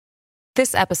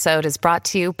This episode is brought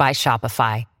to you by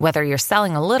Shopify. Whether you're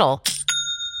selling a little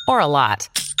or a lot,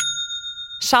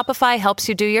 Shopify helps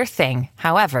you do your thing,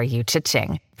 however you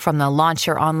cha-ching. From the launch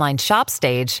your online shop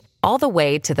stage, all the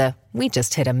way to the we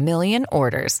just hit 1 million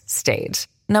orders stage.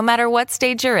 No matter what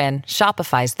stage you're in,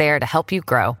 Shopify's there to help you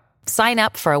grow. Sign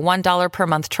up for a $1 per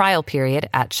month trial period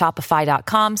at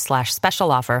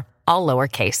shopify.com/special offer, all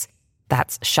lowercase.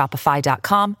 That's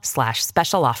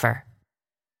shopify.com/special offer.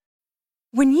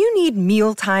 When you need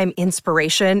mealtime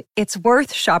inspiration, it's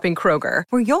worth shopping Kroger,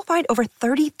 where you'll find over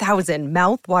 30,000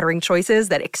 mouth-watering choices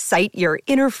that excite your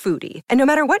inner foodie. And no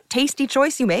matter what tasty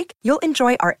choice you make, you'll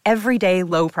enjoy our everyday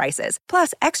low prices,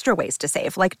 plus extra ways to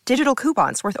save, like digital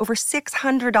coupons worth over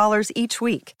 $600 each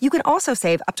week. You can also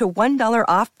save up to $1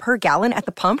 off per gallon at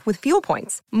the pump with fuel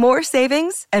points. More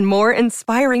savings and more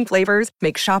inspiring flavors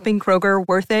make shopping Kroger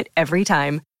worth it every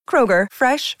time. Kroger,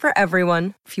 fresh for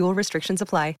everyone. Fuel restrictions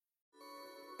apply.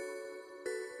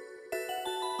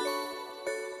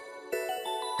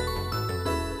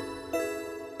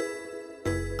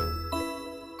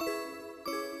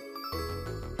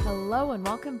 Hello and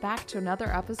welcome back to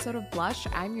another episode of Blush.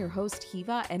 I'm your host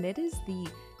Hiva, and it is the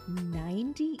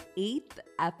 98th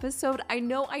episode. I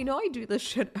know I do this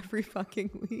shit every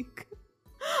fucking week.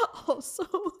 Also,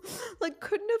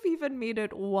 couldn't have even made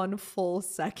it one full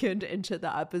second into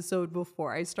the episode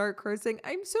before I start cursing.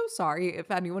 I'm so sorry if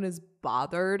anyone is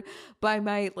bothered by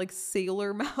my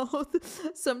sailor mouth.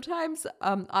 Sometimes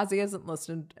Ozzy hasn't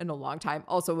listened in a long time.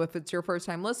 Also, if it's your first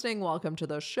time listening, welcome to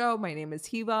the show. My name is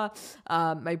Hiva.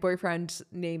 My boyfriend's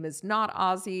name is not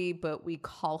Ozzy, but we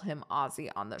call him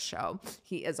Ozzy on the show.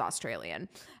 He is Australian.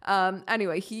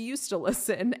 Anyway, he used to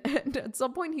listen, and at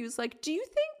some point he was like, do you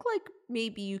think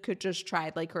maybe you could just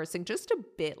try cursing just a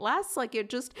bit less?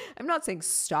 I'm not saying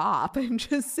stop. I'm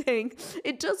just saying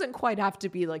it doesn't quite have to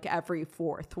be every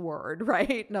fourth word,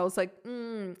 right? And I was like,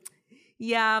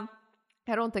 yeah,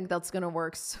 I don't think that's going to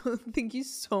work. So thank you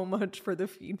so much for the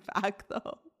feedback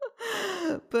though.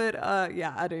 But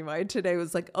yeah, anyway, today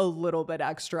was a little bit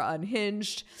extra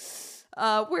unhinged.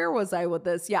 Where was I with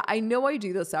this? Yeah, I know I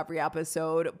do this every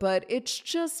episode, but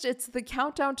it's the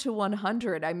countdown to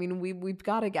 100. I mean, we've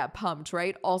got to get pumped,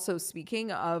 right? Also,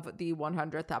 speaking of the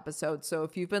 100th episode, so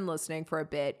if you've been listening for a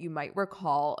bit, you might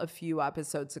recall a few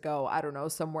episodes ago, I don't know,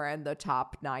 somewhere in the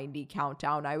top 90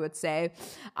 countdown, I would say,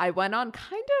 I went on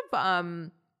kind of,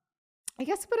 I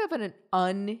guess a bit of an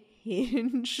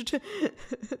unhinged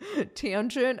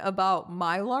tangent about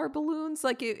Mylar balloons.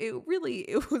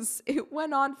 It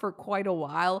went on for quite a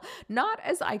while. Not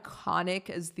as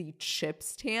iconic as the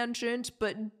chips tangent,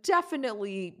 but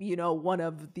definitely, one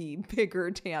of the bigger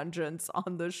tangents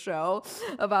on the show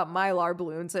about Mylar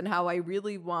balloons and how I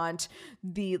really want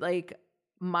the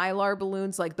Mylar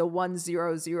balloons, the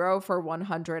 100 for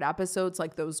 100 episodes,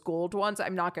 those gold ones.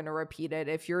 I'm not going to repeat it.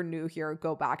 If you're new here,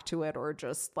 go back to it, or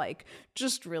just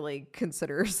really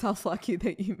consider yourself lucky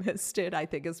that you missed it, I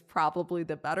think is probably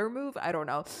the better move. I don't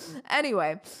know.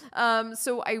 Anyway,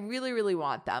 so I really, really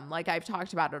want them. I've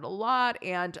talked about it a lot.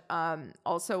 And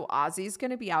also Ozzy's going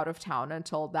to be out of town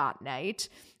until that night.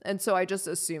 And so I just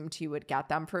assumed he would get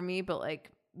them for me. But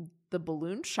the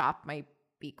balloon shop might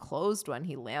be closed when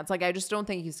he lands. I just don't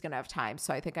think he's gonna have time,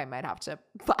 so I think I might have to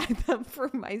buy them for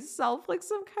myself,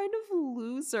 some kind of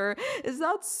loser. Is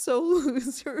that so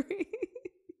losery?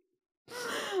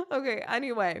 Okay,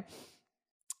 anyway,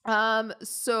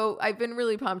 so I've been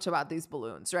really pumped about these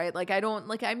balloons, right? I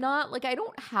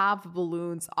don't have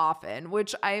balloons often,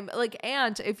 which I'm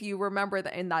and if you remember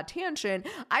that in that tangent,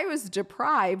 I was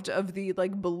deprived of the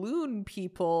balloon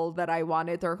people that I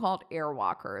wanted. They're called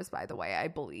airwalkers, by the way, I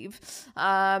believe,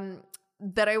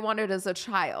 that I wanted as a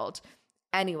child.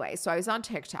 Anyway, so I was on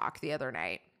TikTok the other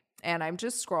night, and I'm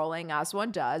just scrolling as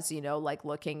one does,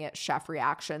 looking at chef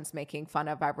reactions, making fun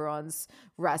of everyone's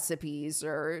recipes,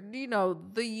 or,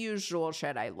 the usual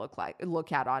shit I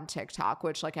look at on TikTok,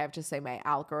 which I have to say, my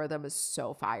algorithm is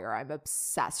so fire. I'm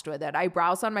obsessed with it. I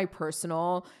browse on my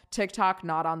personal TikTok,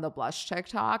 not on the Blush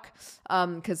TikTok,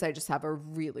 because I just have a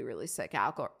really, really sick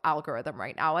algorithm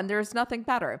right now, and there's nothing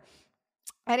better.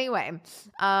 Anyway,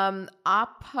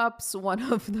 pops one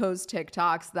of those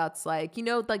TikToks that's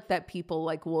that people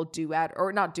will duet,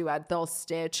 or not duet, they'll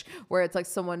stitch, where it's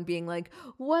someone being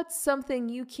what's something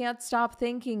you can't stop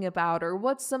thinking about, or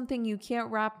what's something you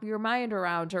can't wrap your mind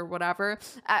around, or whatever.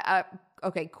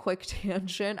 Okay, quick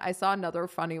tangent. I saw another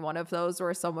funny one of those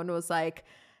where someone was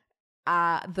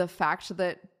the fact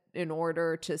that in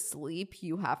order to sleep,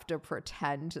 you have to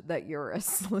pretend that you're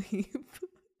asleep.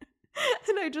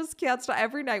 And I just can't stop.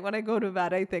 Every night when I go to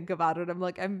bed, I think about it. I'm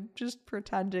like, I'm just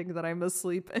pretending that I'm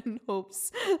asleep in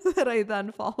hopes that I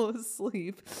then fall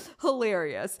asleep.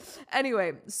 Hilarious.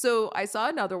 Anyway, so I saw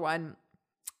another one.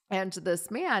 And this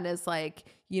man is like,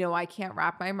 I can't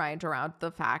wrap my mind around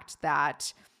the fact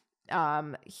that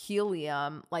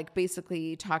helium, like,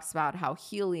 basically talks about how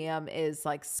helium is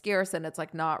like scarce and it's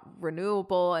like not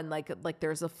renewable, and like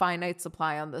there's a finite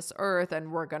supply on this earth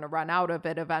and we're going to run out of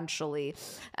it eventually.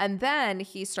 And then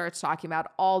he starts talking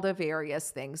about all the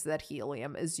various things that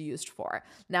helium is used for.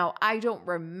 Now, I don't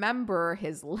remember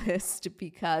his list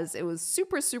because it was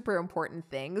super, super important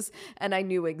things, and I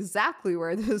knew exactly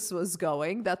where this was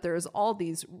going, that there's all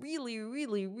these really,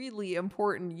 really, really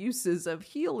important uses of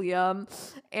helium.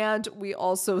 And we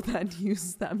also then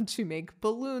use them to make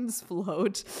balloons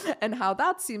float, and how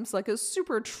that seems like a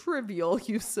super trivial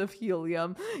use of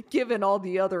helium given all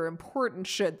the other important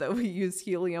shit that we use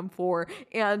helium for,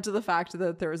 and the fact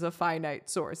that there's a finite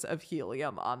source of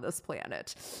helium on this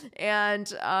planet.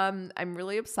 And I'm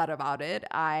really upset about it.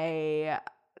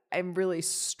 I'm really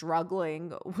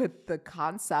struggling with the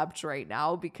concept right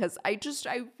now because I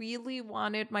really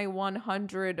wanted my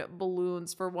 100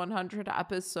 balloons for 100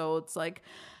 episodes. Like,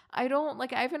 I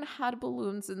haven't had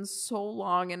balloons in so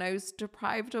long, and I was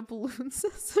deprived of balloons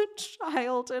as a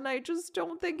child, and I just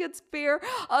don't think it's fair.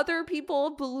 Other people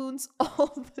have balloons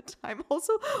all the time.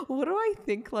 Also, what do I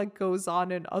think like goes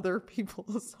on in other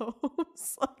people's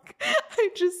homes? Like, I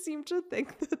just seem to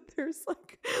think that there's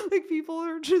like people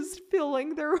are just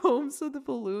filling their homes with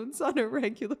balloons on a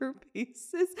regular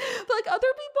basis. But, like, other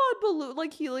people had balloon,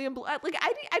 like helium, like I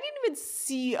didn't even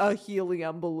see a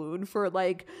helium balloon for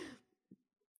like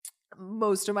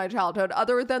most of my childhood,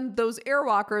 other than those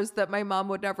Airwalkers that my mom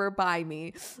would never buy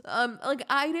me.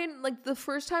 The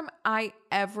first time I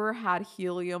ever had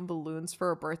helium balloons for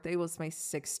a birthday was my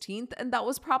 16th, and that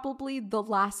was probably the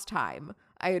last time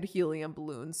I had helium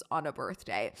balloons on a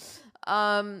birthday.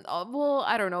 Well,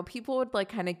 I don't know. People would like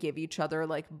kind of give each other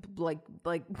like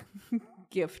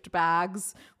gift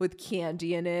bags with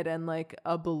candy in it and like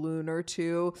a balloon or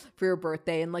two for your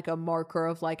birthday, and like a marker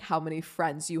of like how many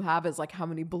friends you have is like how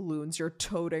many balloons you're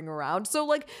toting around. So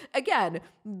like, again,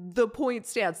 the point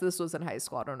stands. This was in high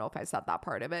school. I don't know if I said that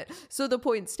part of it. So the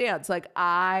point stands. Like,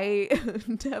 I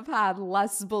have had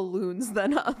less balloons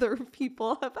than other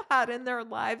people have had in their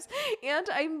lives, and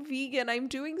I'm vegan. I'm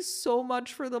doing so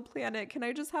much for the planet. Can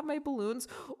I just have my balloons?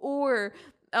 Or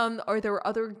are there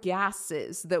other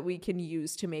gases that we can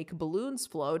use to make balloons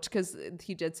float? Because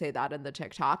he did say that in the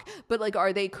TikTok. But like,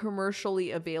 are they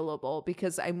commercially available?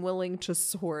 Because I'm willing to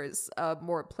source a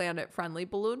more planet-friendly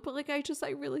balloon. But like, I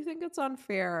really think it's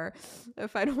unfair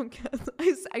if I don't get.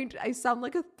 I sound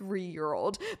like a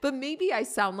 3-year-old. But maybe I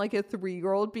sound like a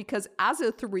 3-year-old because as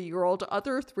a 3-year-old,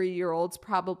 other 3-year-olds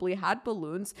probably had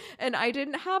balloons, and I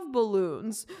didn't have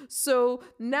balloons. So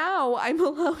now I'm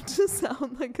allowed to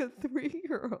sound like a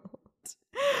 3-year-old.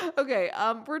 Okay,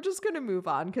 we're just gonna move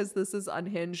on because this is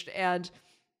unhinged, and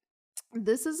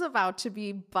this is about to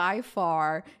be by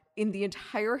far, in the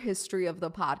entire history of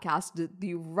the podcast,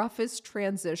 the roughest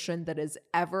transition that has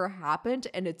ever happened,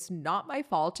 and it's not my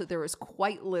fault. There is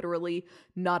quite literally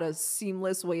not a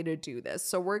seamless way to do this.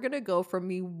 So we're gonna go from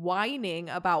me whining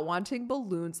about wanting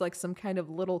balloons like some kind of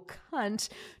little cunt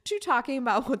to talking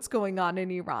about what's going on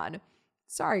in Iran.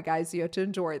 Sorry guys, you have to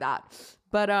enjoy that.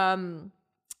 But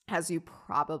as you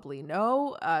probably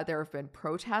know, there have been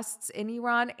protests in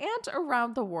Iran and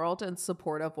around the world in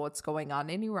support of what's going on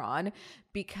in Iran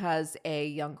because a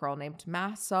young girl named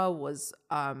Mahsa was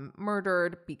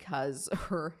murdered because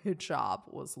her hijab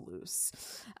was loose.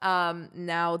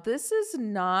 Now, this is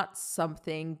not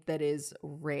something that is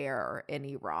rare in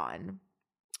Iran,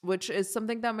 which is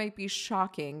something that might be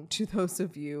shocking to those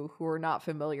of you who are not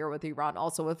familiar with Iran.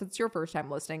 Also, if it's your first time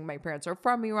listening, my parents are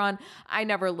from Iran. I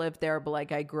never lived there, but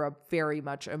like, I grew up very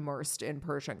much immersed in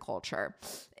Persian culture.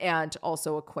 And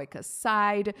also, a quick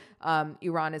aside,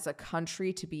 Iran is a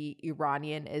country. To be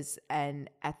Iranian is an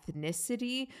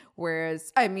ethnicity,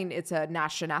 it's a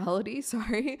nationality,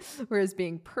 sorry, whereas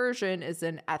being Persian is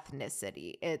an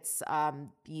ethnicity. It's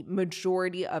the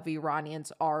majority of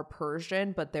Iranians are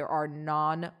Persian, but there are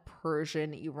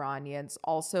non-Persian Iranians,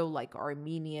 also like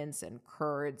Armenians and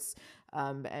Kurds,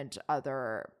 and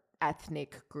other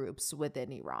ethnic groups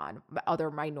within Iran,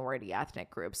 other minority ethnic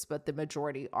groups, but the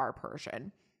majority are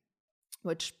Persian,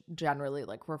 which generally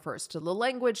like refers to the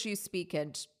language you speak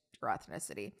and your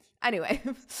ethnicity. Anyway,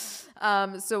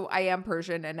 so I am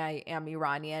Persian and I am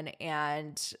Iranian,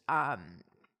 and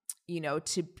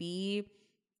to be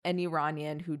an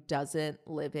Iranian who doesn't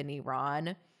live in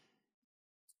Iran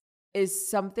is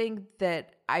something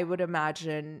that I would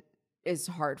imagine is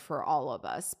hard for all of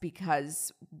us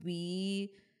because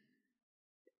we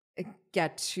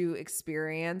get to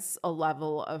experience a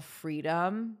level of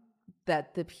freedom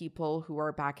that the people who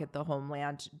are back at the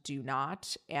homeland do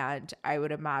not. And I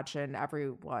would imagine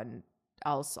everyone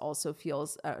else also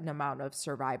feels an amount of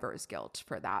survivor's guilt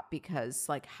for that, because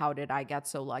like, how did I get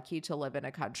so lucky to live in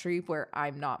a country where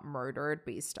I'm not murdered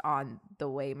based on the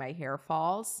way my hair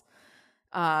falls?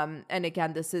 And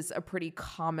again, this is a pretty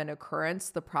common occurrence.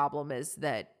 The problem is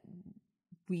that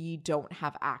we don't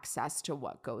have access to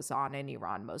what goes on in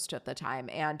Iran most of the time.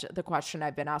 And the question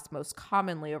I've been asked most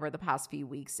commonly over the past few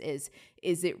weeks is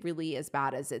it really as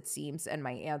bad as it seems? And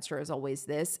my answer is always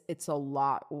this: it's a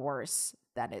lot worse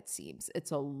than it seems.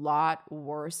 It's a lot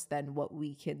worse than what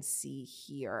we can see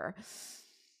here.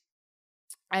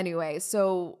 Anyway,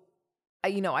 so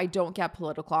I don't get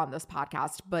political on this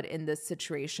podcast, but in this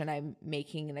situation, I'm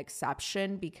making an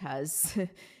exception because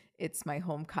it's my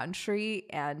home country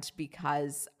and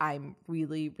because I'm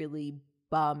really, really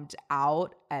bummed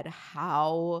out at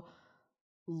how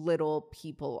little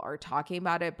people are talking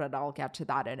about it, but I'll get to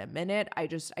that in a minute. I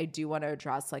do want to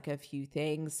address like a few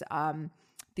things.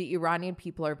 The Iranian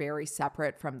people are very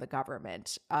separate from the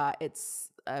government. It's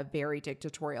a very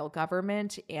dictatorial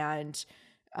government, and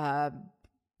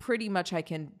pretty much I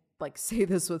can like say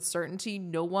this with certainty: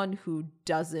 no one who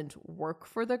doesn't work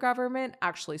for the government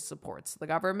actually supports the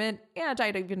government. And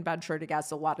I'd even venture to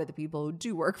guess a lot of the people who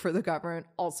do work for the government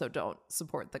also don't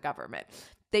support the government.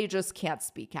 They just can't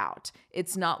speak out.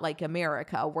 It's not like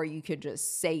America where you can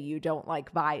just say you don't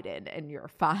like Biden and you're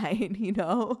fine,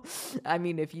 I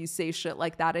mean, if you say shit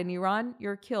like that in Iran,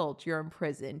 you're killed, you're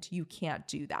imprisoned. You can't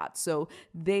do that. So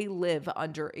they live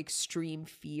under extreme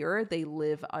fear. They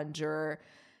live under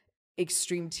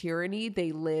extreme tyranny.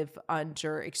 They live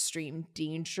under extreme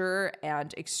danger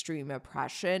and extreme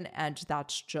oppression. And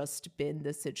that's just been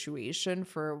the situation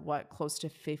for close to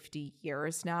 50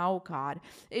 years now. God,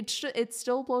 it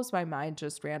still blows my mind,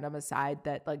 just random aside,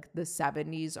 that like the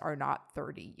 70s are not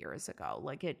 30 years ago.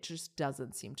 Like, it just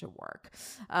doesn't seem to work.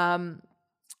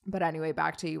 But anyway,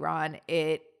 back to Iran.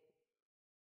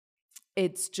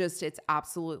 It's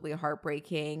absolutely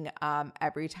heartbreaking.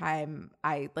 Every time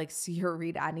I like see or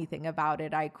read anything about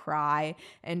it, I cry.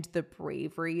 And the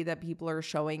bravery that people are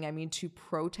showing, I mean, to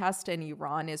protest in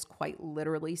Iran is quite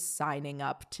literally signing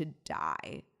up to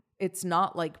die. It's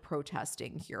not like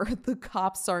protesting here. The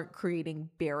cops aren't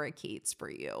creating barricades for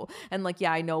you. And like,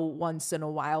 yeah, I know once in a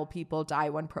while people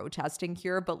die when protesting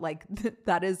here, but like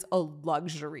that is a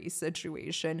luxury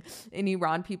situation. In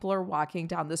Iran, people are walking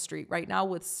down the street right now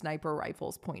with sniper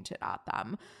rifles pointed at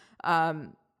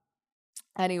them.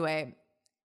 Anyway,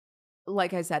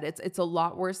 like I said, it's a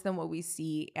lot worse than what we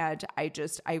see. And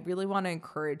I really want to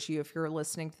encourage you, if you're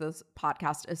listening to this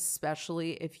podcast,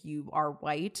 especially if you are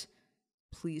white,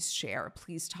 please share,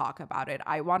 please talk about it.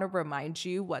 I want to remind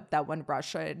you that when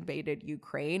Russia invaded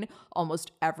Ukraine,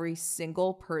 almost every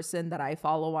single person that I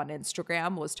follow on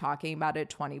Instagram was talking about it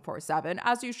 24/7,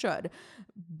 as you should.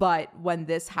 But when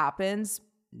this happens,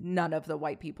 none of the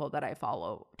white people that I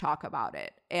follow talk about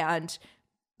it. And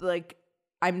like,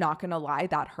 I'm not going to lie,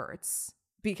 that hurts.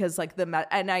 Because like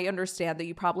and I understand that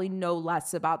you probably know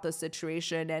less about the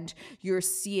situation and you're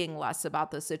seeing less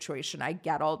about the situation. I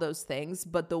get all those things,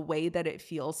 but the way that it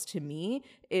feels to me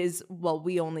is, well,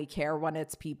 we only care when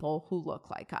it's people who look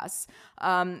like us.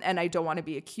 And I don't want to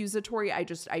be accusatory. I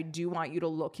do want you to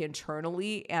look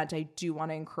internally, and I do want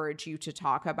to encourage you to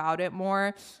talk about it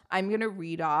more. I'm going to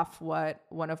read off what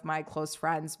one of my close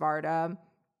friends, Varda,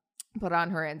 put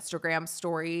on her Instagram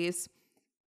stories.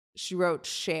 She wrote,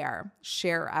 share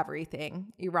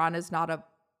everything. Iran is not a,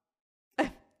 I'm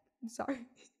sorry.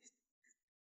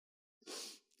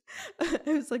 I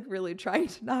was like really trying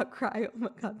to not cry. Oh my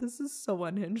God, this is so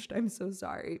unhinged. I'm so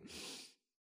sorry.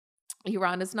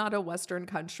 Iran is not a Western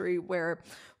country where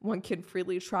one can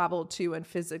freely travel to and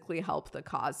physically help the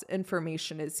cause.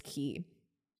 Information is key.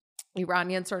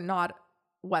 Iranians are not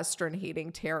Western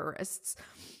hating terrorists.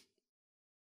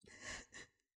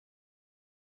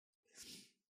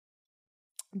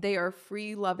 They are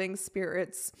free, loving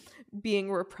spirits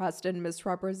being repressed and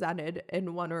misrepresented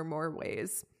in one or more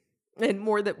ways. In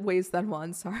more ways than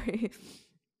one, sorry.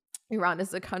 Iran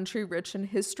is a country rich in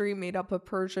history, made up of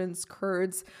Persians,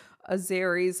 Kurds,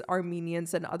 Azeris,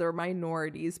 Armenians, and other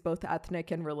minorities, both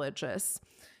ethnic and religious.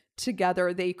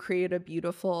 Together, they create a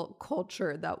beautiful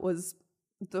culture that was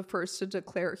the first to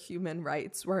declare human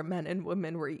rights, where men and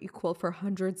women were equal for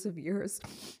hundreds of years,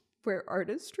 where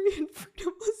artistry and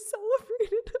freedom was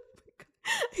celebrated. Oh my God.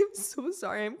 I'm so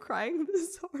sorry. I'm crying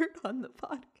this hard on the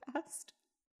podcast.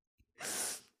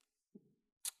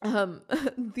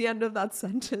 The end of that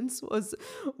sentence was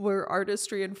where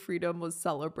artistry and freedom was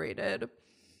celebrated.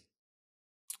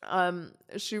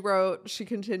 She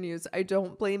continues, I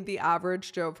don't blame the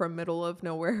average Joe from middle of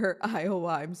nowhere,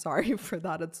 Iowa. I'm sorry for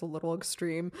that. It's a little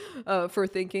extreme, for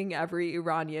thinking every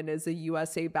Iranian is a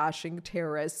USA bashing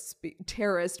terrorist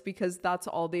because that's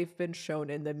all they've been shown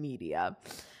in the media.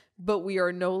 But we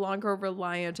are no longer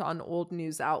reliant on old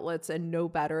news outlets and know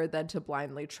better than to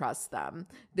blindly trust them.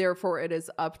 Therefore, it is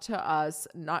up to us,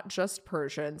 not just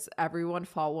Persians, everyone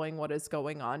following what is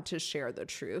going on, to share the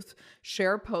truth.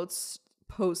 Share posts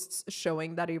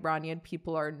showing that Iranian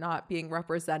people are not being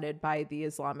represented by the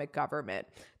Islamic government.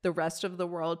 The rest of the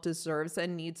world deserves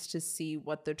and needs to see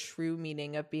what the true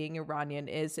meaning of being Iranian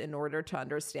is in order to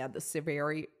understand the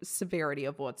severity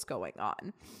of what's going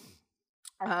on.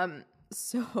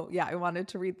 So yeah, I wanted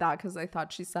to read that because I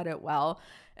thought she said it well.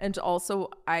 And also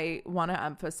I want to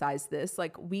emphasize this,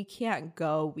 like, we can't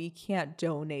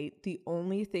donate. The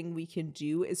only thing we can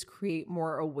do is create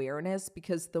more awareness,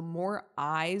 because the more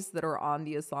eyes that are on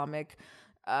the Islamic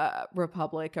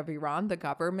Republic of Iran, the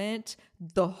government,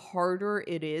 the harder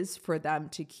it is for them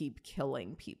to keep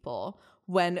killing people.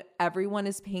 When everyone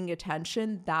is paying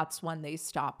attention, that's when they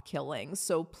stop killing.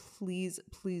 So please,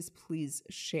 please, please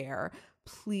share.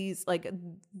 Please, like,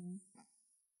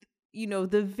 you know,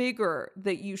 the vigor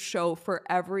that you show for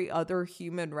every other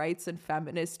human rights and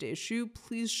feminist issue,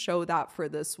 please show that for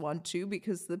this one too,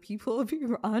 because the people of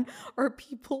Iran are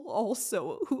people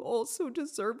also who also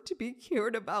deserve to be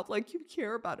cared about like you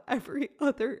care about every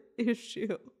other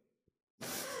issue.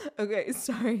 Okay,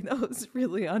 sorry, that was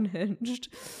really unhinged.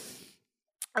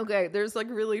 Okay, there's like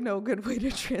really no good way to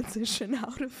transition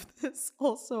out of this.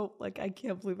 Also, like, I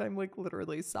can't believe I'm like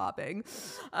literally sobbing.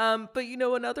 But you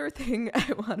know, another thing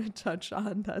I want to touch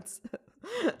on that's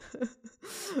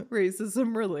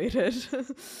racism related.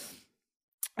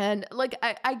 And like,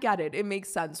 I get it. It makes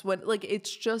sense when, like,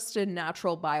 it's just a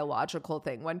natural biological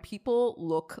thing. When people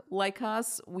look like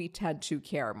us, we tend to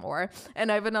care more.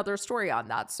 And I have another story on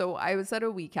that. So I was at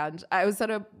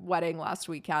a wedding last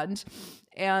weekend,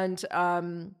 and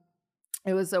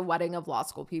it was a wedding of law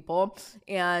school people,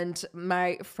 and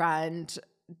my friend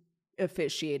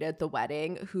officiated the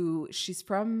wedding,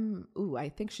 I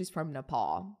think she's from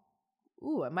Nepal.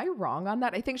 Am I wrong on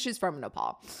that? I think she's from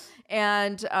Nepal.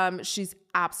 And she's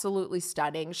absolutely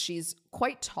stunning. She's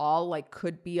quite tall, like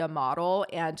could be a model.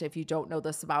 And if you don't know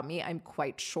this about me, I'm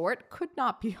quite short, could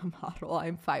not be a model.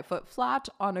 I'm 5 foot flat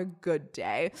on a good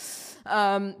day.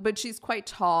 But she's quite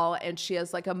tall, and she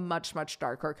has like a much, much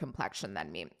darker complexion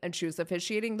than me. And she was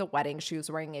officiating the wedding. She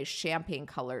was wearing a champagne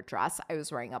colored dress. I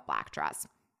was wearing a black dress.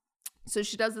 So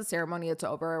she does the ceremony, it's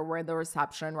over, we're in the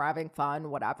reception, we're having fun,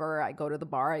 whatever. I go to the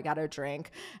bar, I got a drink.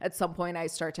 At some point, I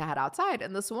start to head outside,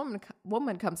 and this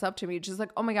woman comes up to me. She's like,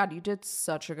 oh my God, you did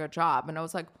such a good job. And I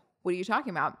was like, what are you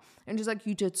talking about? And she's like,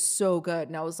 you did so good.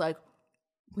 And I was like,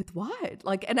 with what?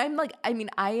 Like, and I'm like, I mean,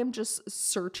 I am just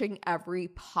searching every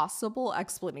possible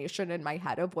explanation in my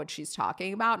head of what she's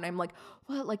talking about. And I'm like,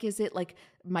 what? Like, is it like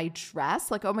my dress?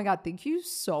 Like, oh my God, thank you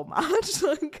so much.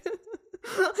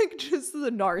 Like just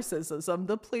the narcissism,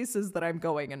 the places that I'm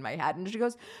going in my head. And she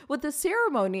goes, with the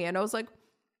ceremony. And I was like,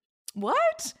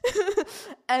 what?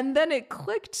 And then it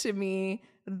clicked to me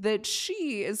that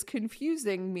she is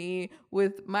confusing me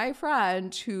with my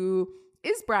friend who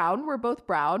is brown. We're both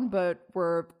brown, but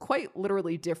we're quite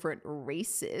literally different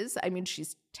races. I mean,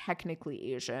 she's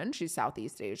technically Asian. She's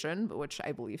Southeast Asian, which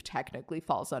I believe technically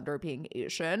falls under being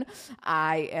Asian.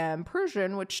 I am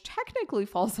Persian, which technically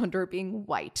falls under being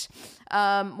white.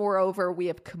 Moreover, we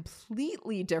have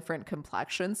completely different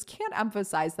complexions. Can't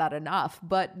emphasize that enough,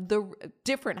 but the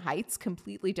different heights,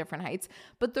 completely different heights.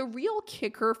 But the real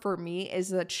kicker for me is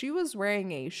that she was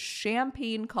wearing a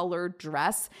champagne colored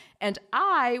dress and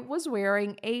I was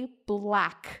wearing a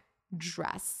black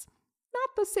dress.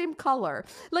 Not the same color.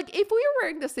 Like, if we were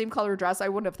wearing the same color dress, I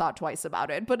wouldn't have thought twice about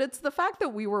it. But it's the fact that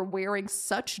we were wearing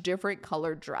such different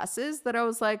colored dresses that I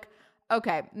was like,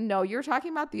 okay, no, you're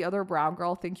talking about the other brown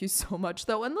girl. Thank you so much,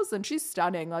 though. And listen, she's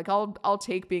stunning. Like, I'll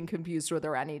take being confused with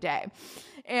her any day.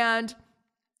 And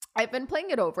I've been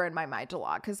playing it over in my mind a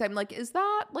lot because I'm like, is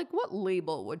that, like, what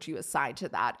label would you assign to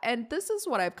that? And this is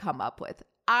what I've come up with.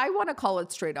 I want to call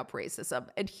it straight up racism.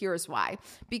 And here's why.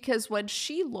 Because when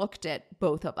she looked at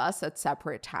both of us at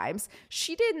separate times,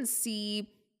 she didn't see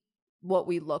what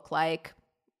we look like.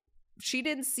 she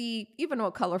didn't see even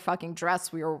what color fucking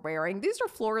dress we were wearing. These are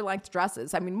floor length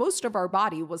dresses. I mean, most of our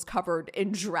body was covered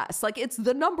in dress. Like, it's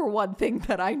the number one thing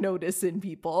that I notice in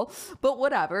people, but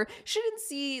whatever. She didn't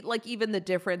see like even the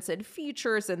difference in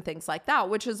features and things like that,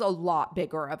 which is a lot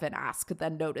bigger of an ask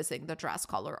than noticing the dress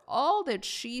color. All that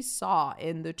she saw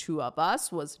in the two of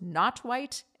us was not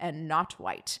white and not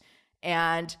white.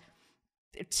 And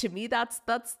to me, that's,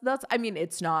 I mean,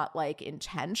 it's not like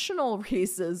intentional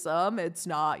racism. It's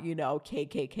not, you know,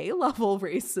 KKK level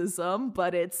racism,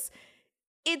 but it's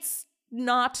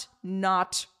not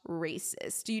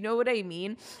racist. Do you know what I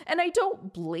mean? And I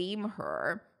don't blame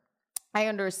her. I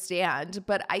understand,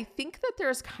 but I think that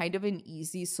there's kind of an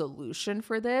easy solution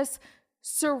for this.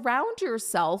 Surround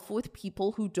yourself with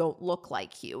people who don't look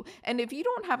like you. And if you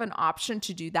don't have an option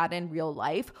to do that in real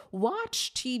life,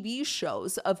 watch TV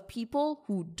shows of people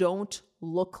who don't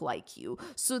look like you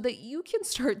so that you can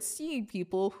start seeing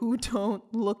people who don't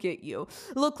look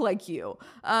like you.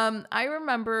 I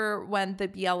remember when the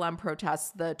BLM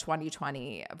protests, the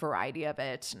 2020 variety of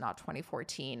it, not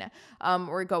 2014,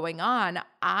 were going on,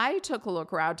 I took a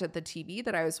look around at the TV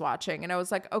that I was watching and I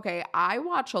was like, okay, I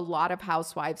watch a lot of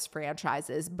Housewives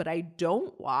franchises, but I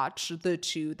don't watch the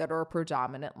two that are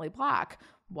predominantly Black.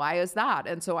 Why is that?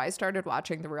 And so I started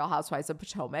watching The Real Housewives of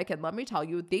Potomac, and let me tell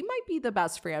you, they might be the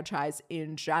best franchise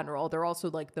in general. They're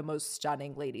also like the most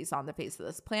stunning ladies on the face of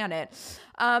this planet.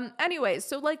 Anyway,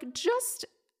 so like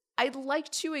I'd like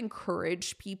to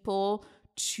encourage people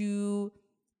to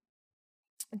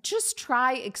just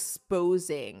try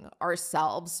exposing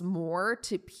ourselves more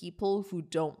to people who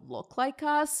don't look like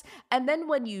us. And then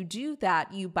when you do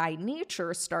that, you by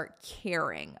nature start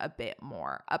caring a bit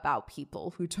more about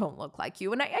people who don't look like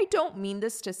you. And I don't mean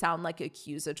this to sound like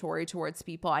accusatory towards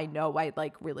people. I know I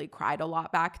like really cried a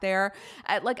lot back there.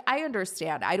 I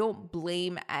understand. I don't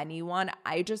blame anyone.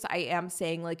 I am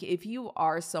saying, like, if you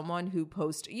are someone who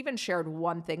even shared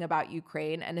one thing about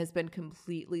Ukraine and has been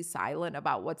completely silent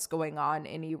about what's going on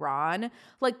in Iran,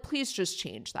 like, please just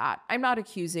change that. I'm not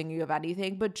accusing you of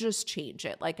anything, but just change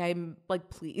it. Like, I'm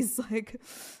like, please, like,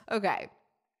 okay.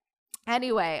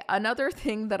 Anyway, another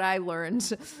thing that I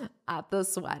learned at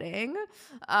this wedding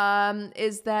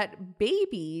is that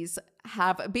baby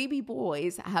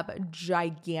boys have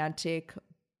gigantic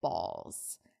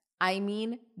balls. I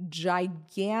mean,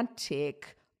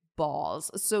 gigantic balls.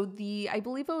 So I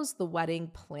believe it was the wedding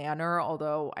planner,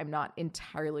 although I'm not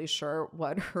entirely sure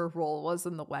what her role was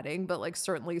in the wedding, but like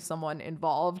certainly someone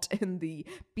involved in the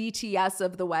BTS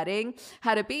of the wedding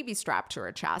had a baby strapped to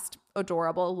her chest.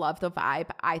 Adorable, love the vibe.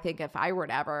 I think if I were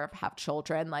to ever have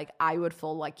children, like I would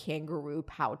full like kangaroo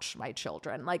pouch my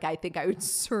children. Like I think I would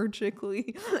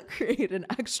surgically create an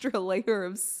extra layer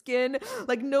of skin,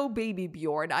 like no baby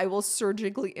Bjorn. I will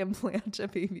surgically implant a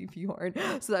baby Bjorn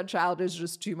so that child is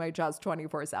just to my chest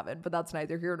 24/7, but that's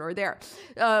neither here nor there.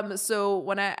 So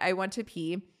when I went to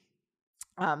pee,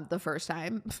 the first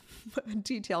time,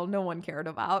 detail no one cared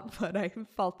about, but I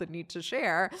felt the need to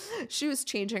share, she was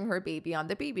changing her baby on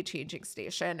the baby changing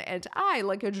station. And I,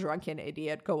 like a drunken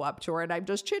idiot, go up to her and I'm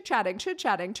just chit-chatting,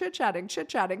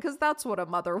 because that's what a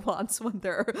mother wants when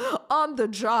they're on the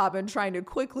job and trying to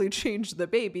quickly change the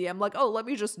baby. I'm like, oh, let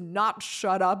me just not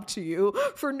shut up to you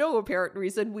for no apparent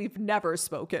reason. We've never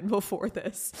spoken before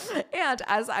this. And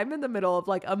as I'm in the middle of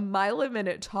like a mile a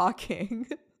minute talking,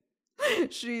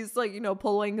 she's like,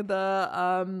 pulling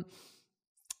the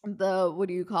what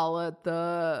do you call it?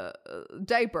 The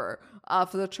diaper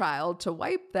off of the child to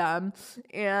wipe them.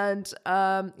 And,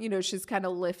 she's kind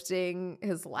of lifting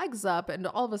his legs up. And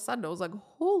all of a sudden I was like,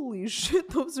 holy shit,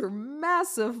 those are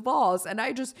massive balls. And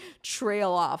I just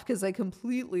trail off because I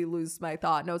completely lose my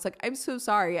thought. And I was like, I'm so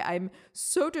sorry. I'm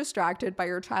so distracted by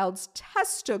your child's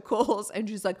testicles. And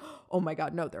she's like, oh my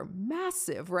God, no, they're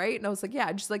massive, right? And I was like, yeah.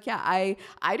 And she's like, yeah, I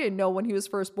didn't know when he was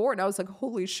first born. I was like,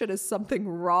 holy shit, is something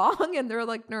wrong? And they're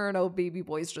like, no, baby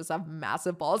boys just have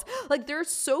massive balls. Like they're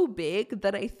so big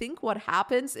that I think what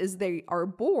happens is they are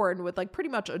born with like pretty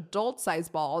much adult size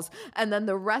balls. And then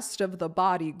the rest of the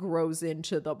body grows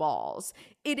into the balls.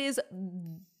 It is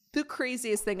the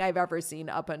craziest thing I've ever seen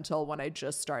up until when I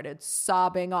just started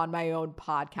sobbing on my own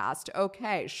podcast.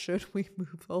 Okay, should we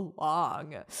move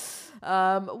along?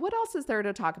 What else is there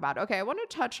to talk about? Okay, I want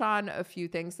to touch on a few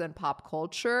things in pop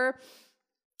culture.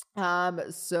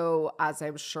 So as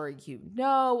I'm sure you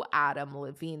know, Adam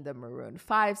Levine, the Maroon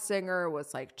 5 singer,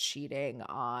 was like cheating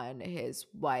on his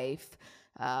wife,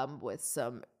 with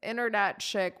some internet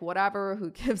chick, whatever, who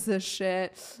gives a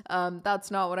shit.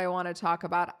 That's not what I want to talk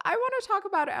about. I want to talk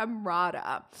about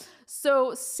Emrata.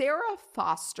 So Sarah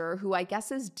Foster, who I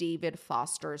guess is David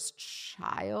Foster's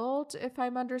child, if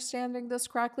I'm understanding this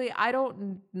correctly. I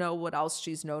don't know what else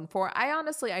she's known for.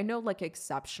 I know like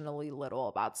exceptionally little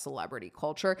about celebrity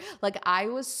culture. Like I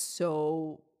was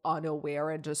so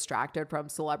unaware and distracted from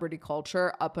celebrity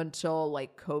culture up until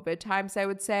like COVID times, I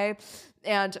would say.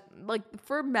 And like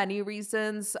for many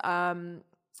reasons,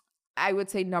 I would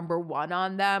say number one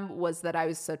on them was that I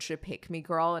was such a pick-me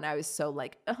girl, and I was so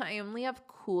like, I only have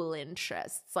cool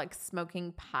interests like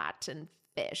smoking pot and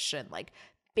fish and like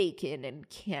bacon and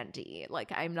candy.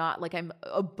 Like I'm not like I'm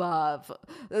above,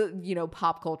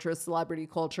 pop culture, celebrity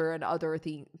culture, and other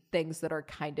things that are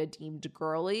kind of deemed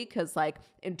girly because like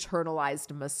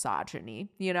internalized misogyny,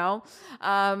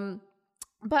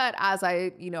 But as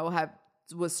I,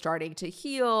 was starting to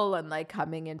heal and like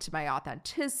coming into my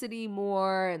authenticity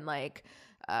more and like,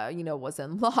 was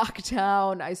in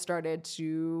lockdown, I started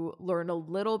to learn a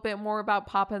little bit more about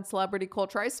pop and celebrity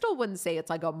culture. I still wouldn't say it's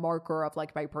like a marker of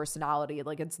like my personality,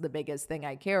 like it's the biggest thing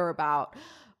I care about,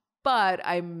 but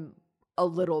I'm a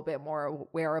little bit more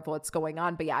aware of what's going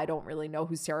on. But yeah, I don't really know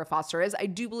who Sarah Foster is. I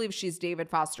do believe she's David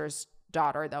Foster's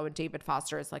daughter though, and David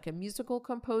Foster is like a musical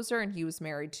composer, and he was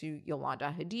married to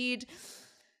Yolanda Hadid.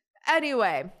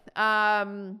 Anyway,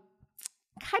 kind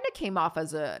of came off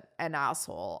as an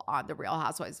asshole on The Real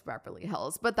Housewives of Beverly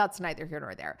Hills, but that's neither here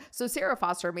nor there. So Sarah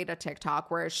Foster made a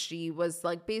TikTok where she was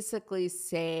like basically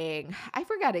saying, I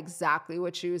forget exactly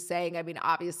what she was saying. I mean,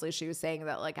 obviously she was saying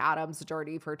that like Adam's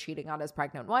dirty for cheating on his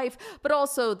pregnant wife, but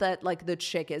also that like the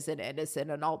chick isn't innocent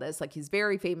and all this. Like he's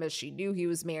very famous. She knew he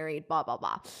was married, blah, blah,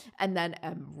 blah. And then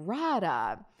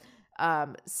Emrata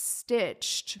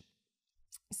stitched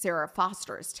Sarah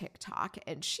Foster's TikTok,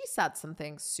 and she said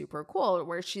something super cool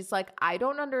where she's like, I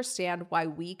don't understand why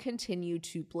we continue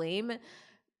to blame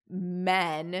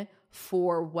men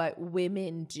for what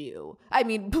women do. I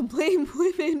mean, blame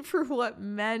women for what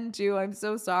men do. I'm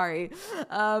so sorry.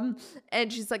 And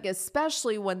she's like,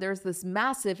 especially when there's this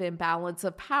massive imbalance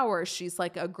of power. She's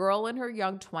like a girl in her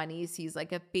young 20s. He's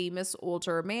like a famous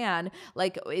older man.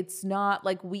 Like, it's not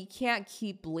like we can't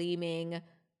keep blaming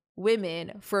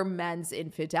women for men's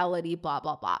infidelity, blah,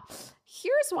 blah, blah.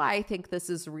 Here's why I think this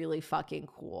is really fucking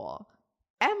cool.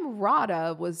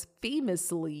 Emrata was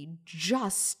famously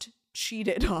just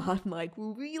cheated on, like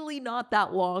really not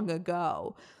that long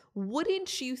ago.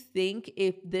 Wouldn't you think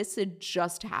if this had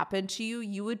just happened to you,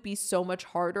 you would be so much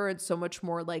harder and so much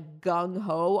more like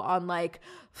gung-ho on like,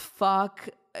 fuck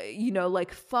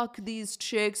these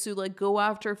chicks who like go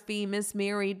after famous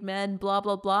married men, blah,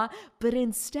 blah, blah. But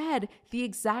instead, the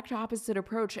exact opposite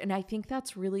approach. And I think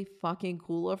that's really fucking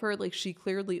cool of her. Like she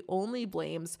clearly only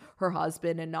blames her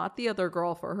husband and not the other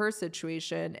girl for her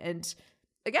situation. And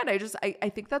again, I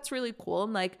think that's really cool.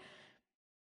 And like,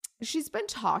 she's been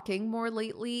talking more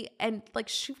lately, and like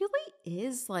she really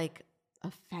is like a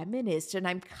feminist, and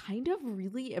I'm kind of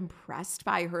really impressed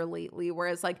by her lately.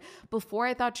 Whereas like before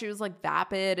I thought she was like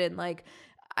vapid and like,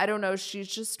 I don't know, she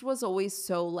just was always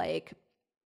so like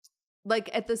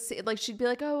at the like she'd be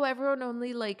like, oh, everyone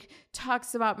only like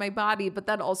talks about my body, but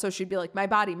then also she'd be like, my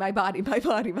body, my body, my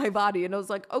body, my body. And I was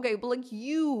like, okay, but like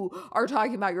you are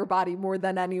talking about your body more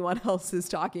than anyone else is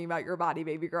talking about your body,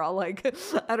 baby girl. Like,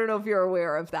 I don't know if you're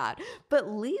aware of that, but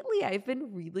lately I've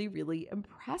been really, really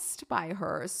impressed by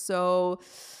her. So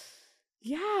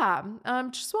yeah,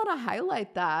 just want to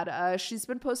highlight that. She's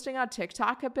been posting on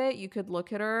TikTok a bit. You could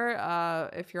look at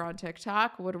her if you're on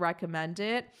TikTok, would recommend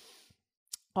it.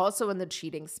 Also in the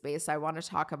cheating space, I want to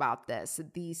talk about this.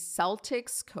 The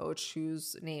Celtics coach,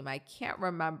 whose name I can't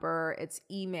remember, it's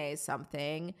Ime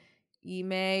something,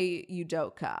 Ime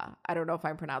Udoka. I don't know if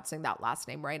I'm pronouncing that last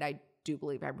name right. I do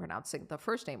believe I'm pronouncing the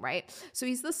first name right. So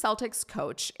he's the Celtics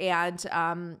coach, and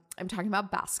I'm talking about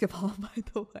basketball, by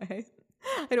the way.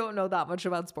 I don't know that much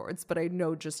about sports, but I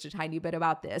know just a tiny bit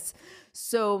about this.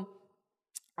 So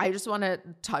I just want to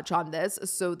touch on this.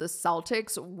 So the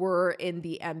Celtics were in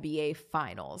the NBA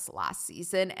finals last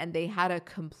season, and they had a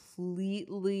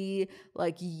completely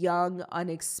like young,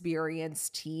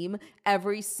 unexperienced team.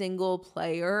 Every single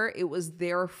player, it was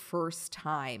their first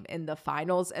time in the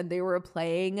finals, and they were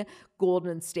playing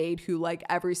Golden State, who like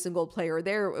every single player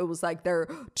there, it was like their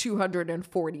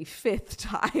 245th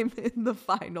time in the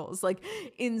finals. Like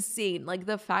insane. Like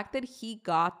the fact that he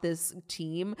got this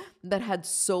team that had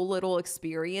so little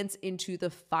experience into the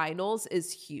finals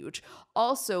is huge.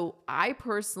 Also, I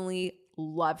personally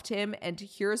loved him, and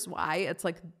here's why. It's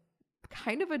like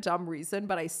kind of a dumb reason,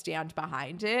 but I stand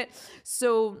behind it.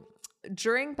 So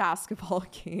during basketball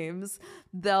games,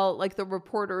 they'll like the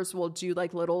reporters will do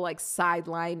like little like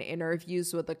sideline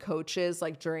interviews with the coaches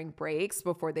like during breaks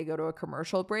before they go to a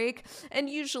commercial break. And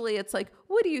usually it's like,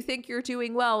 what do you think you're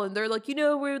doing well? And they're like,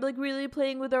 we're like really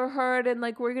playing with our heart and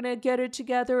like we're going to get it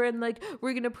together and like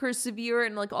we're going to persevere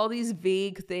and like all these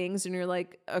vague things. And you're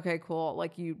like, okay, cool.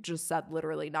 Like you just said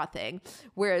literally nothing.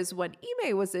 Whereas when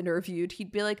Ime was interviewed,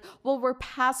 he'd be like, well, we're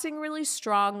passing really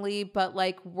strongly, but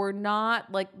like we're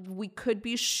not like we could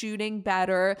be shooting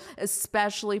better,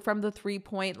 especially from the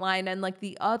 3-point line. And like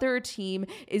the other team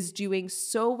is doing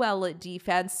so well at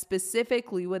defense,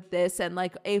 specifically with this. And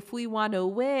like, if we want to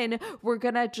win, we're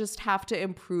going to just have to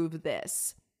improve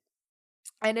this.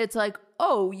 And it's like,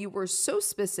 oh, you were so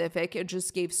specific and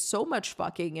just gave so much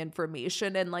fucking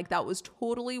information. And like, that was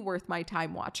totally worth my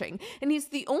time watching. And he's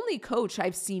the only coach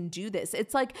I've seen do this.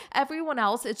 It's like everyone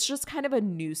else, it's just kind of a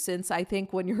nuisance, I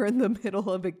think, when you're in the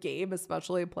middle of a game,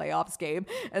 especially a playoffs game,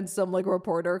 and some like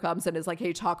reporter comes and is like,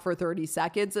 hey, talk for 30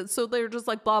 seconds. And so they're just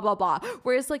like, blah, blah, blah.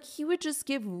 Whereas like he would just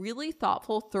give really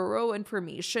thoughtful, thorough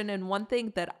information. And one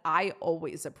thing that I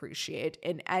always appreciate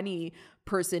in any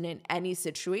person in any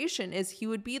situation is he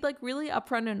would be like really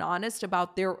upfront and honest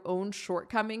about their own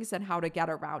shortcomings and how to get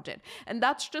around it. And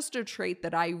that's just a trait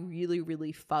that I really,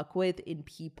 really fuck with in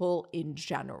people in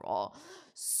general.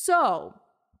 So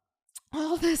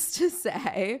all this to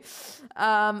say,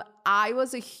 I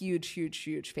was a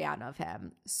huge fan of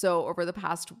him. So over the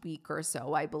past week or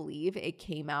so, I believe it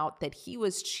came out that he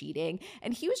was cheating,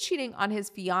 and he was cheating on his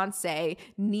fiance,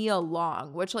 Nia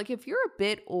Long, which like if you're a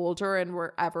bit older and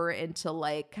were ever into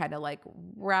like kind of like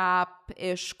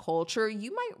rap-ish culture,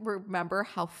 you might remember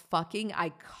how fucking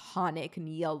iconic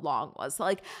Nia Long was.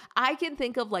 Like I can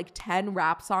think of like 10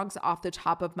 rap songs off the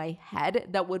top of my head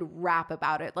that would rap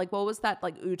about it. Like what was that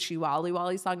like Uchi Wally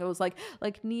Wally song? It was like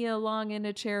Nia Long in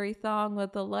a cherry thong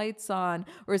with the lights on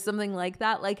or something like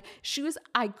that. Like she was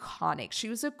iconic. She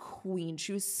was a queen.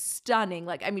 She was stunning.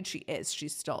 Like, I mean,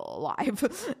 she's still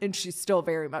alive and she still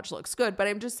very much looks good. But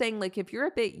I'm just saying, like, if you're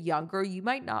a bit younger, you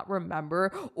might not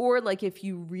remember, or like if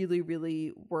you really,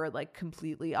 really were like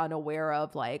completely unaware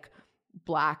of like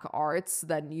Black arts,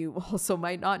 then you also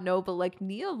might not know. But like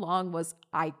Nia Long was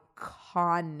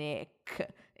iconic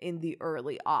in the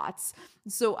early aughts.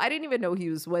 So I didn't even know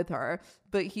he was with her,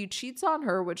 but he cheats on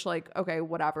her, which like, okay,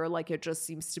 whatever. Like it just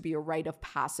seems to be a rite of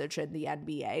passage in the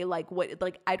NBA. Like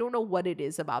I don't know what it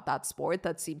is about that sport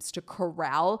that seems to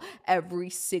corral every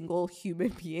single human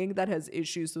being that has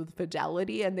issues with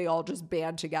fidelity, and they all just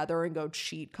band together and go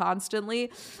cheat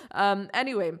constantly.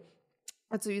 Anyway,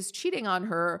 so he's cheating on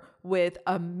her with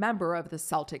a member of the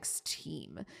Celtics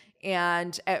team.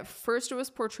 And at first it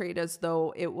was portrayed as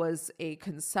though it was a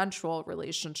consensual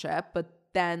relationship, but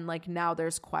then like now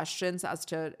there's questions as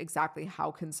to exactly how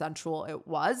consensual it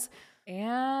was.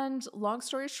 And long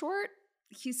story short,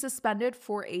 he's suspended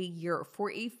for a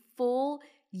full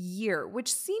year,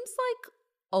 which seems like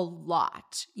a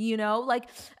lot, you know? Like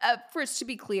first, to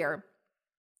be clear,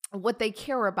 what they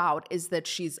care about is that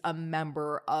she's a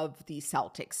member of the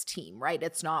Celtics team, right?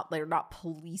 They're not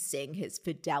policing his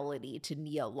fidelity to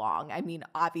Nia Long. I mean,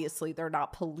 obviously they're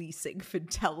not policing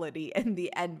fidelity in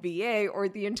the NBA or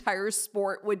the entire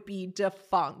sport would be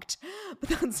defunct, but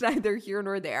that's neither here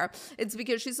nor there. It's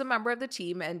because she's a member of the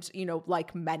team, and, you know,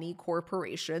 like many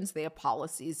corporations, they have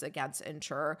policies against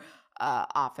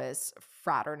office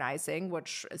fraternizing,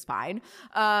 which is fine.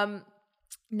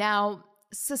 Now,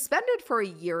 suspended for a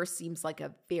year seems like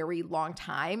a very long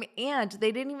time, and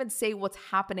they didn't even say what's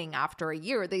happening after a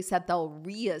year. They said they'll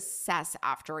reassess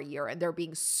after a year, and they're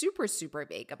being super, super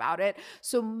vague about it.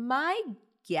 So my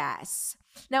guess,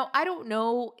 now I don't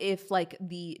know if like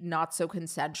the not so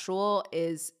consensual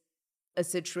is a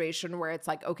situation where it's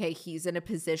like, okay, he's in a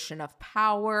position of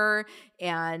power,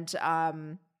 and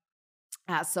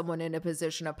as someone in a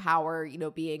position of power, you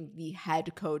know, being the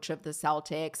head coach of the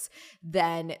Celtics,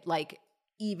 then like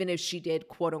even if she did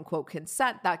quote unquote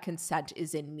consent, that consent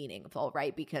isn't meaningful,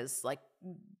 right? Because like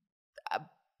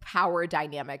power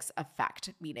dynamics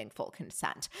affect meaningful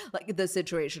consent. Like the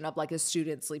situation of like a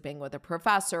student sleeping with a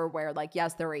professor where like,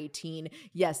 yes, they're 18.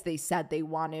 Yes, they said they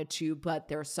wanted to, but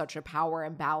there's such a power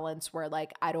imbalance where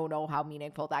like, I don't know how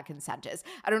meaningful that consent is.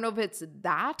 I don't know if it's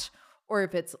that or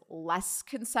if it's less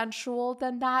consensual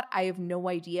than that. I have no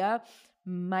idea.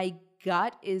 My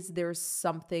gut is there's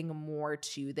something more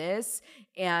to this.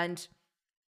 And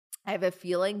I have a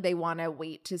feeling they want to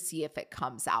wait to see if it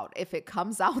comes out. If it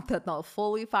comes out, then they'll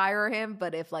fully fire him.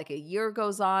 But if like a year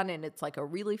goes on and it's like a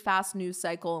really fast news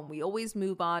cycle and we always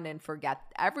move on and forget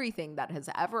everything that has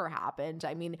ever happened,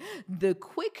 I mean, the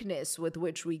quickness with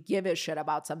which we give a shit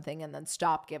about something and then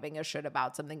stop giving a shit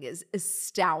about something is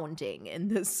astounding in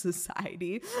this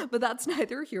society. But that's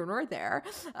neither here nor there.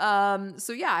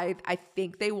 So yeah, I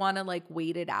think they want to like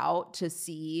wait it out to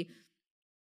see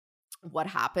what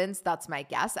happens. That's my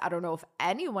guess. I don't know if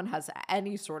anyone has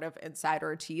any sort of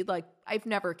insider tea. Like, I've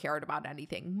never cared about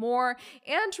anything more.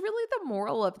 And really the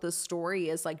moral of the story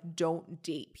is like, don't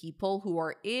date people who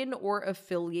are in or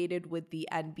affiliated with the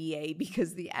NBA,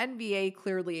 because the NBA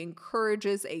clearly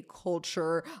encourages a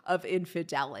culture of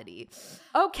infidelity.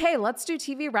 Okay, let's do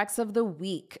TV Recs of the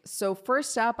week. So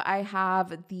first up, I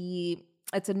have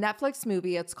it's a Netflix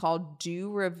movie. It's called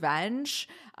Do Revenge.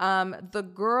 The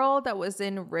girl that was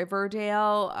in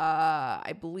Riverdale,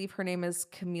 I believe her name is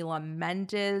Camila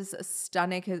Mendes,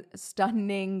 stunning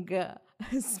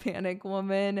Hispanic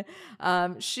woman.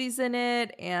 She's in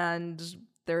it, and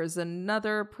there's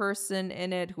another person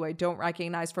in it who I don't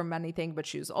recognize from anything, but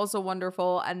she was also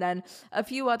wonderful. And then a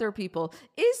few other people.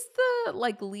 Is the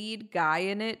like lead guy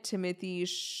in it Timothy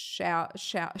Chalamet,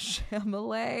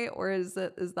 or is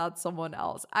that someone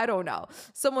else? I don't know.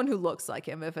 Someone who looks like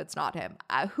him if it's not him.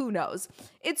 Who knows?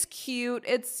 It's cute.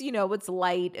 It's, it's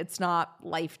light. It's not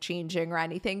life-changing or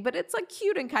anything, but it's like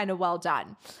cute and kind of well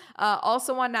done.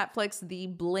 Also on Netflix, the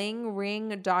Bling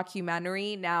Ring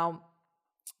documentary. Now,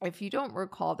 if you don't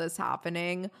recall this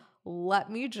happening,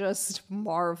 let me just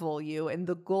marvel you in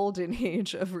the golden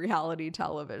age of reality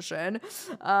television.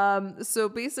 So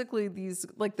basically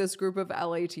this group of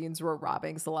LA teens were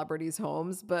robbing celebrities'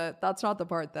 homes, but that's not the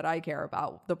part that I care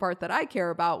about. The part that I care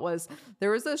about was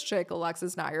there was this chick,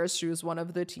 Alexis Nyers. She was one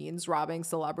of the teens robbing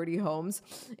celebrity homes,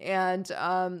 and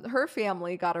her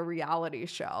family got a reality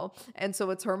show. And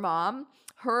so it's her mom,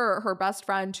 her best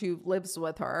friend who lives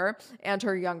with her, and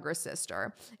her younger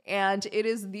sister. And it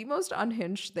is the most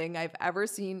unhinged thing I've ever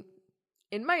seen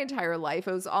in my entire life.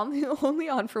 It was only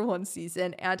on for one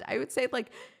season. And I would say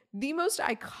like the most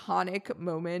iconic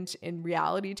moment in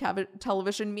reality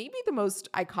television, maybe the most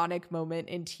iconic moment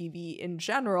in TV in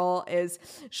general, is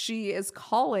she is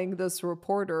calling this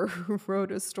reporter who wrote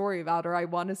a story about her, I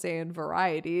want to say in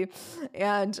Variety.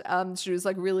 And she was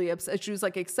like really upset. She was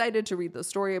like excited to read the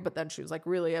story, but then she was like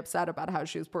really upset about how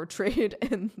she was portrayed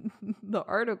in the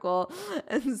article.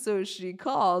 And so she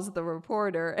calls the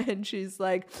reporter and she's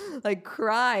like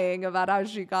crying about how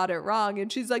she got it wrong.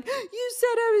 And she's like, you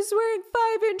said I was wearing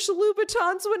 5-inch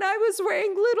Louboutins when I was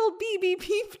wearing little BB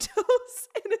peep toes.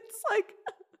 And it's like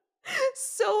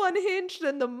so unhinged,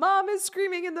 and the mom is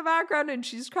screaming in the background and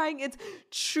she's crying. It's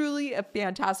truly a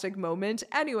fantastic moment.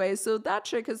 Anyway, so that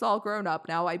chick is all grown up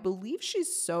now. I believe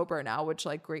she's sober now, which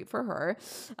like great for her.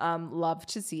 Love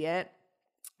to see it.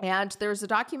 And there's a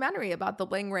documentary about the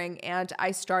Bling Ring, and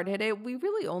I started it. We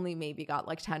really only maybe got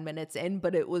like 10 minutes in,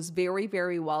 but it was very,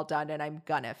 very well done, and I'm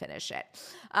gonna finish it.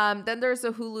 Then there's a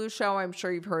Hulu show. I'm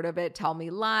sure you've heard of it, Tell Me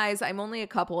Lies. I'm only a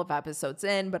couple of episodes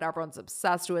in, but everyone's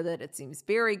obsessed with it. It seems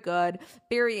very good,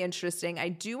 very interesting. I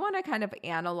do want to kind of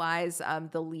analyze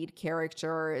the lead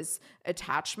character's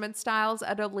attachment styles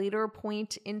at a later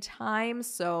point in time.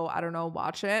 So I don't know,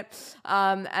 watch it.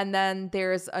 And then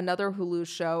there's another Hulu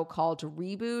show called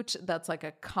Reboot. That's like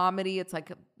a comedy. It's like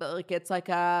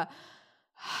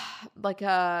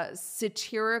a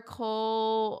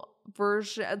satirical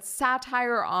version,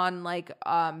 satire on like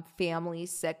family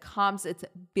sitcoms. It's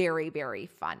very, very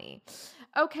funny.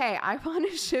 Okay, I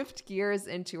want to shift gears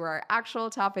into our actual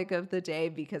topic of the day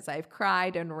because I've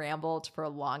cried and rambled for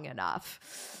long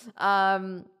enough.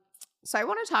 So I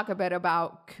want to talk a bit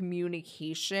about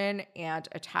communication and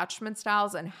attachment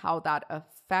styles and how that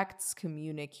affects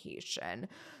communication.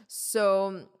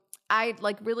 So I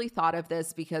like really thought of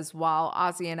this because while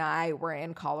Ozzy and I were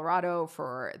in Colorado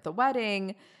for the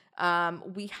wedding,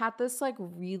 we had this like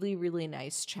really, really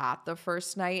nice chat the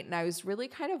first night. And I was really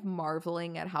kind of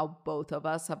marveling at how both of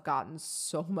us have gotten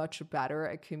so much better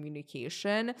at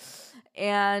communication.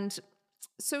 And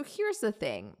so here's the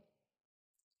thing.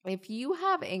 If you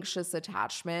have anxious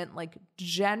attachment, like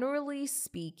generally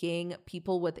speaking,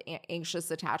 people with anxious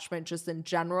attachment, just in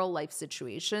general life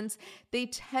situations, they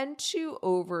tend to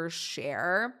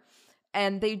overshare.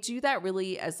 And they do that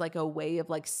really as like a way of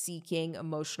like seeking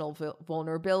emotional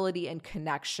vulnerability and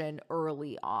connection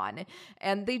early on.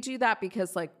 And they do that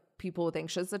because like people with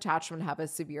anxious attachment have a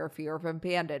severe fear of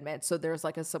abandonment. So there's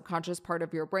like a subconscious part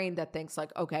of your brain that thinks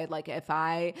like, okay, like if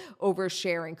I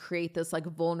overshare and create this like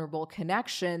vulnerable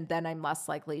connection, then I'm less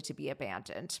likely to be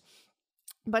abandoned.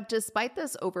 But despite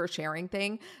this oversharing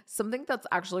thing, something that's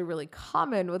actually really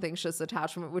common with anxious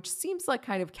attachment, which seems like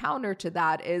kind of counter to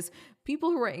that, is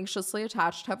people who are anxiously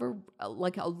attached have a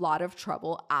lot of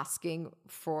trouble asking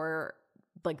for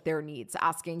like their needs,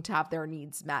 asking to have their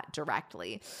needs met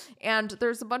directly. And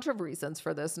there's a bunch of reasons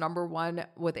for this. Number one,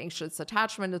 with anxious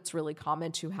attachment, it's really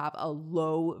common to have a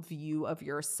low view of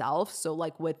yourself. So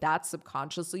like with that,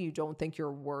 subconsciously, you don't think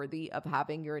you're worthy of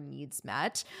having your needs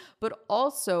met. But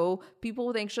also people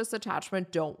with anxious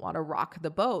attachment don't want to rock the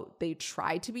boat. They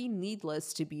try to be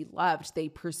needless to be loved. They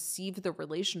perceive the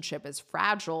relationship as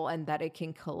fragile and that it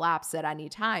can collapse at any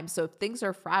time. So if things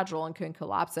are fragile and can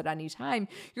collapse at any time,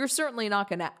 you're certainly not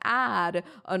going to add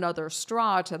another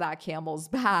straw to that camel's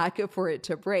back for it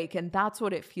to break. And that's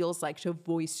what it feels like to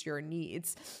voice your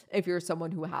needs if you're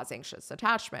someone who has anxious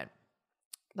attachment.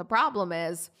 The problem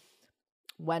is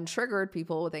when triggered,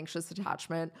 people with anxious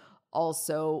attachment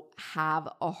also have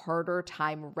a harder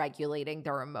time regulating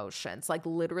their emotions. Like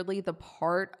literally the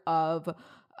part of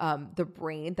the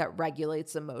brain that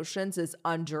regulates emotions is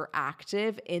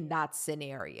underactive in that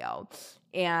scenario.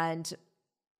 And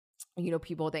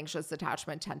people with anxious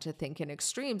attachment tend to think in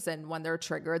extremes. And when they're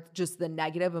triggered, just the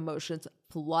negative emotions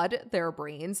flood their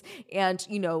brains. And,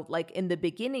 like in the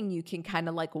beginning, you can kind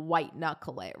of like white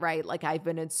knuckle it, right? Like I've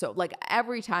been in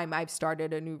every time I've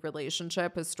started a new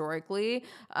relationship historically,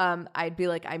 I'd be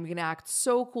like, I'm going to act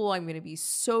so cool. I'm going to be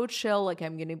so chill. Like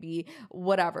I'm going to be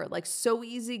whatever, like so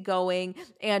easygoing.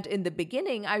 And in the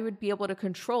beginning, I would be able to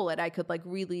control it. I could like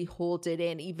really hold it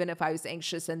in, even if I was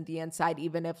anxious in the inside,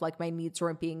 even if like my needs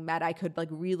weren't being met, I could like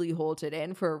really hold it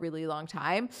in for a really long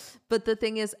time. But the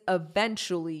thing is,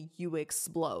 eventually you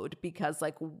explode because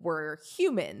like we're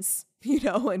humans,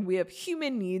 and we have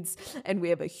human needs and we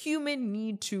have a human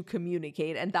need to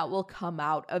communicate, and that will come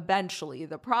out eventually.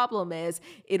 The problem is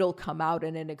it'll come out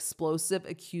in an explosive,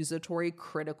 accusatory,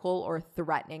 critical, or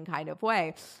threatening kind of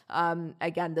way.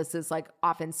 Again, this is like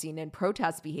often seen in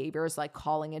protest behaviors like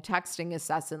calling and texting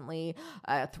incessantly,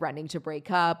 threatening to break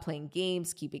up, playing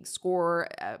games, keeping score,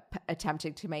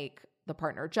 attempting to make the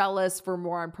partner jealous. For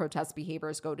more on protest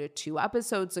behaviors, go to 2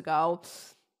 episodes ago.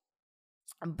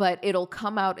 But it'll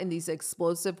come out in these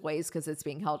explosive ways because it's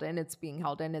being held in,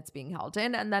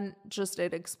 and then just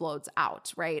it explodes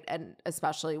out, right? And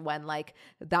especially when like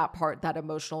that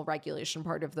emotional regulation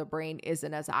part of the brain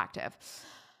isn't as active.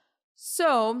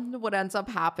 So what ends up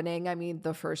happening, I mean,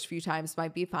 the first few times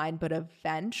might be fine, but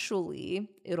eventually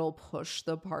it'll push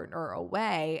the partner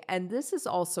away. And this is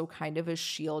also kind of a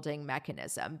shielding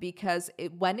mechanism because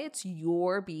when it's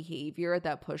your behavior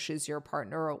that pushes your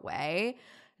partner away,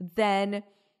 then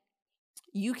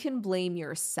you can blame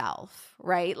yourself,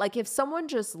 right? Like if someone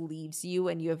just leaves you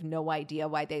and you have no idea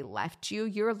why they left you,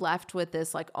 you're left with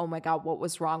this like, oh my God, what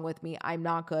was wrong with me? I'm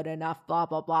not good enough, blah,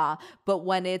 blah, blah. But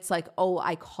when it's like, oh,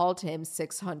 I called him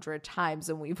 600 times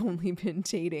and we've only been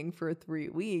dating for 3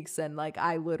 weeks and like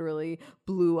I literally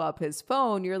blew up his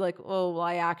phone, you're like, oh, well,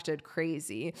 I acted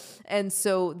crazy. And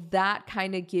so that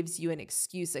kind of gives you an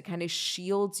excuse. It kind of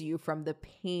shields you from the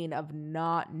pain of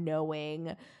not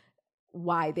knowing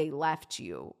why they left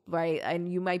you, right? And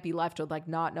you might be left with like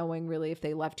not knowing really if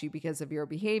they left you because of your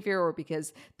behavior or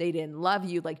because they didn't love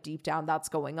you. Like deep down that's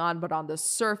going on, but on the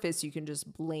surface you can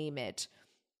just blame it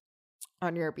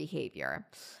on your behavior.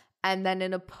 And then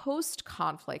in a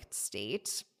post-conflict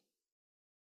state,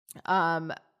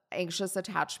 anxious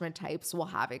attachment types will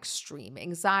have extreme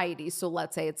anxiety. So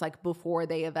let's say it's like before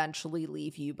they eventually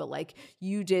leave you, but like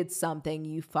you did something,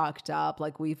 you fucked up.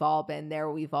 Like we've all been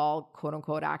there. We've all quote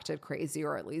unquote acted crazy,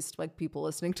 or at least like people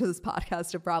listening to this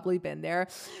podcast have probably been there.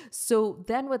 So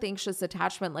then with anxious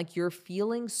attachment, like you're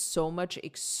feeling so much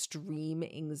extreme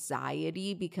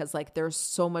anxiety because like there's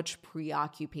so much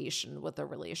preoccupation with the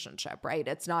relationship, right?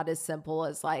 It's not as simple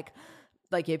as like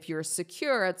if you're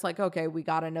secure, it's like, okay, we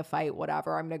got in a fight,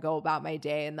 whatever, I'm going to go about my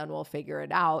day and then we'll figure it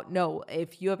out. No,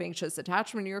 if you have anxious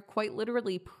attachment, you're quite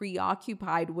literally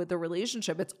preoccupied with the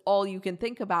relationship. It's all you can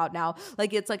think about now.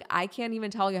 Like, it's like, I can't even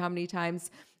tell you how many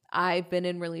times I've been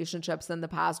in relationships in the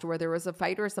past where there was a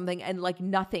fight or something and like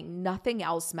nothing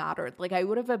else mattered. Like I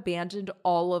would have abandoned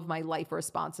all of my life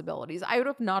responsibilities. I would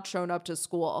have not shown up to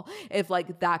school if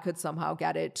like that could somehow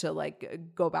get it to like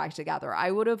go back together.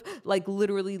 I would have like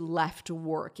literally left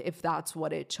work if that's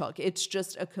what it took. It's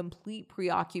just a complete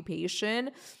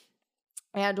preoccupation.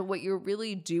 And what you're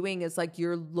really doing is like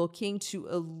you're looking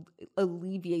to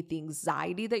alleviate the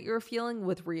anxiety that you're feeling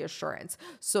with reassurance.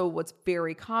 So what's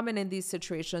very common in these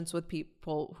situations with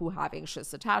people who have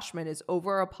anxious attachment is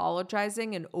over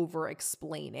apologizing and over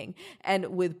explaining.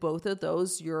 And with both of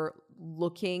those, you're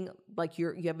looking like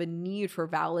you have a need for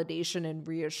validation and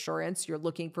reassurance. You're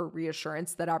looking for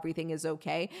reassurance that everything is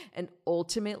okay. And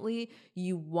ultimately,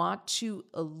 you want to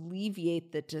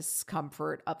alleviate the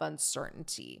discomfort of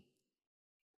uncertainty.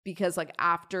 Because like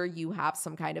after you have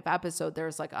some kind of episode,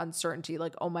 there's like uncertainty,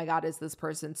 like, oh my God, is this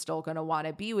person still going to want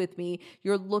to be with me?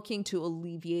 You're looking to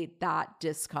alleviate that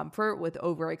discomfort with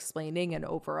over explaining and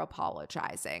over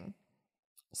apologizing.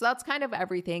 So that's kind of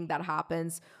everything that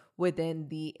happens within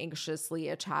the anxiously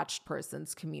attached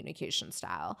person's communication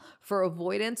style. For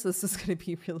avoidance, this is going to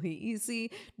be really easy.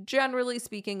 Generally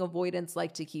speaking, avoidants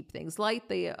like to keep things light.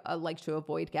 They like to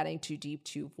avoid getting too deep,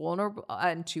 too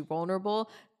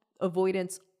vulnerable.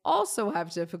 Avoidants also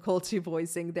have difficulty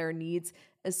voicing their needs,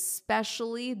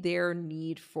 especially their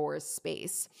need for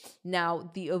space.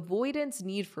 Now, the avoidance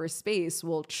need for space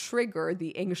will trigger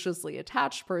the anxiously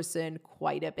attached person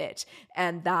quite a bit.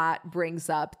 And that brings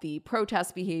up the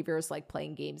protest behaviors like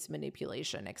playing games,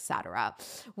 manipulation, etc.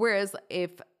 Whereas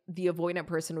if the avoidant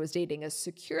person was dating a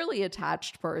securely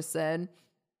attached person,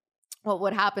 what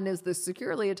would happen is the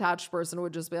securely attached person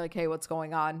would just be like, hey, what's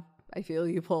going on? I feel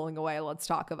you pulling away. Let's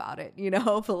talk about it,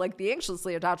 But like the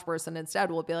anxiously attached person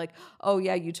instead will be like, oh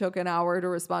yeah, you took an hour to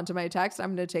respond to my text.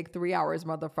 I'm going to take 3 hours,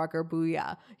 motherfucker.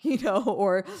 Booyah.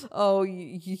 Or, oh,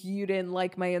 you didn't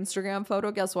like my Instagram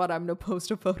photo. Guess what? I'm going to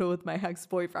post a photo with my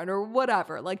ex-boyfriend or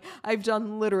whatever. Like I've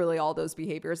done literally all those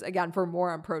behaviors. Again, for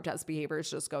more on protest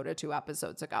behaviors, just go to 2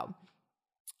 episodes ago.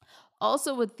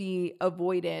 Also with the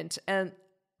avoidant,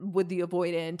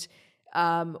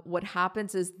 what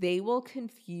happens is they will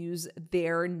confuse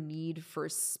their need for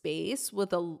space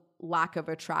with a lack of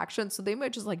attraction. So they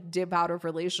might just like dip out of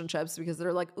relationships because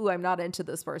they're like, ooh, I'm not into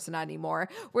this person anymore.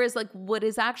 Whereas like what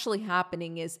is actually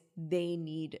happening is they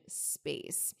need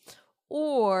space.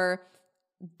 Or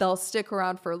they'll stick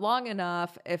around for long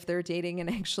enough if they're dating an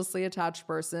anxiously attached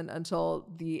person until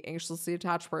the anxiously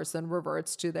attached person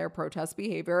reverts to their protest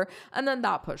behavior, and then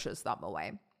that pushes them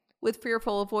away. With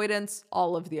fearful avoidance,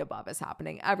 all of the above is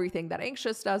happening. Everything that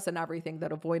anxious does and everything that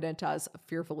avoidant does,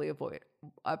 fearful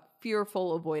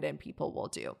avoidant people will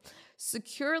do.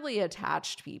 Securely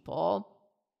attached people,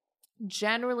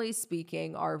 generally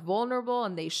speaking, are vulnerable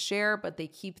and they share, but they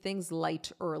keep things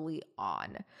light early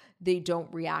on. They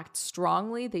don't react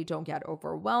strongly. They don't get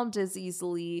overwhelmed as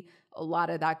easily. A lot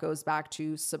of that goes back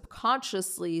to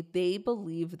subconsciously, they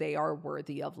believe they are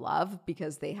worthy of love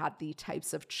because they had the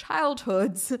types of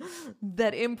childhoods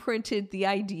that imprinted the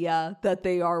idea that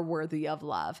they are worthy of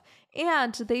love.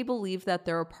 And they believe that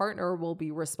their partner will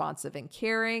be responsive and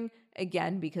caring,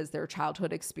 again, because their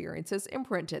childhood experiences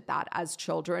imprinted that. As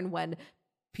children, when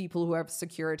people who have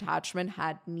secure attachment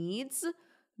had needs,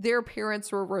 their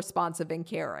parents were responsive and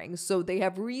caring. So they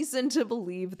have reason to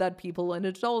believe that people in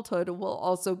adulthood will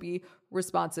also be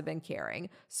responsive and caring.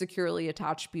 Securely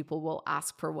attached people will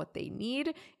ask for what they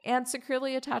need, and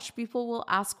securely attached people will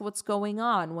ask what's going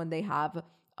on when they have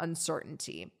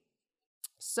uncertainty.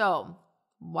 So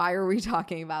why are we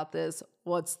talking about this?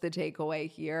 What's the takeaway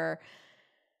here?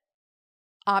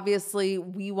 Obviously,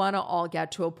 we want to all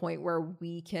get to a point where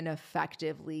we can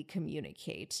effectively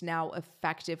communicate. Now,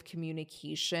 effective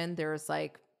communication, there's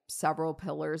like several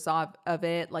pillars of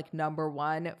it. Like number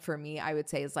one, for me, I would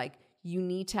say is like, you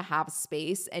need to have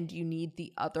space and you need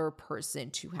the other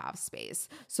person to have space.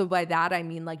 So by that, I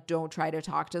mean like, don't try to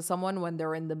talk to someone when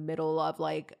they're in the middle of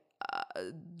like,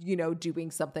 doing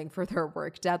something for their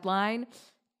work deadline.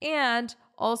 And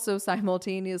also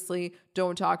simultaneously,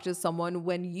 don't talk to someone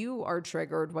when you are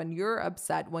triggered, when you're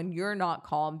upset, when you're not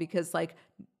calm, because like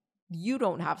you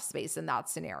don't have space in that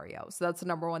scenario. So that's the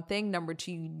number one thing. Number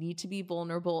two, you need to be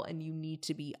vulnerable and you need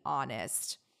to be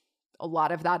honest. A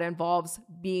lot of that involves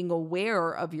being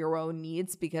aware of your own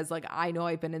needs, because like I know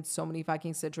I've been in so many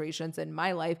fucking situations in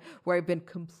my life where I've been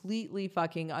completely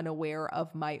fucking unaware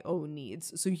of my own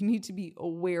needs. So you need to be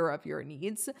aware of your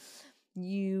needs.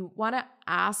 You want to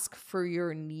ask for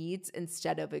your needs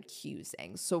instead of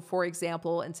accusing. So for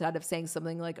example, instead of saying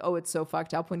something like, oh, it's so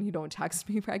fucked up when you don't text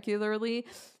me regularly,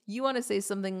 you want to say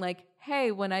something like,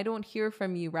 hey, when I don't hear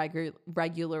from you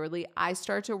regularly, I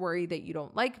start to worry that you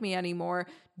don't like me anymore.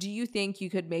 Do you think you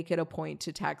could make it a point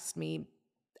to text me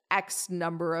X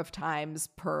number of times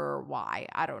per Y?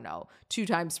 I don't know, 2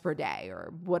 times per day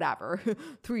or whatever,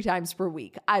 3 times per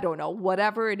week. I don't know,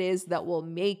 whatever it is that will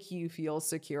make you feel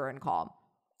secure and calm.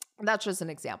 That's just an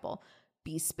example.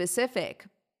 Be specific.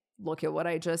 Look at what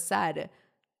I just said.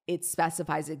 It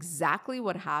specifies exactly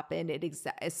what happened.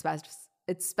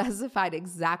 It specified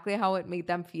exactly how it made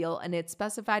them feel, and it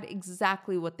specified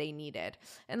exactly what they needed.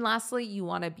 And lastly, you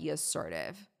want to be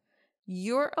assertive.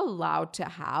 you're allowed to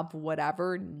have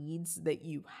whatever needs that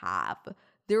you have.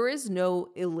 There is no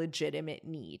illegitimate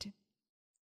need.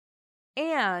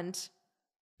 And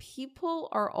people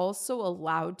are also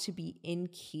allowed to be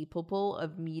incapable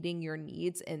of meeting your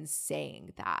needs and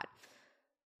saying that.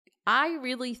 I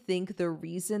really think the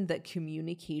reason that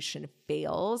communication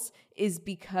fails is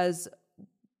because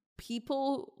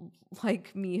people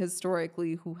like me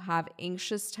historically who have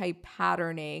anxious type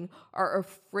patterning are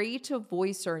afraid to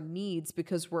voice our needs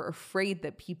because we're afraid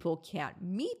that people can't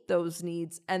meet those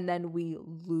needs and then we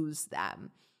lose them.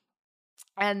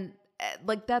 And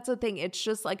like, that's the thing. It's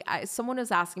just like someone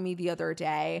was asking me the other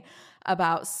day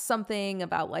about something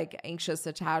about like anxious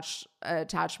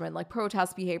attachment, like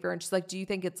protest behavior. And she's like, do you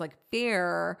think it's like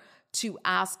fair to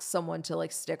ask someone to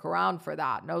like stick around for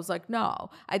that? And I was like, no,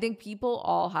 I think people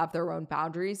all have their own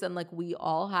boundaries, and like we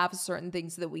all have certain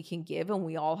things that we can give and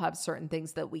we all have certain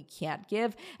things that we can't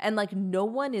give. And like no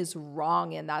one is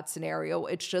wrong in that scenario.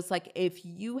 It's just like if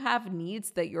you have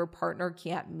needs that your partner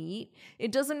can't meet,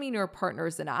 it doesn't mean your partner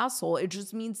is an asshole. It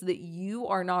just means that you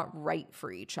are not right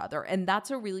for each other. And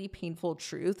that's a really painful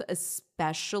truth,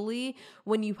 especially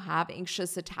when you have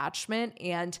anxious attachment.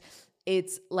 And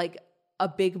it's like a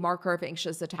big marker of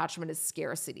anxious attachment is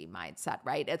scarcity mindset,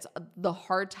 right? It's the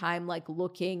hard time like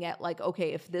looking at like,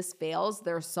 okay, if this fails,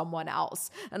 there's someone else.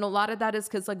 And a lot of that is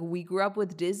because like we grew up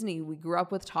with Disney, we grew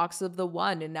up with Talks of the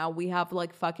One, and now we have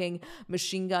like fucking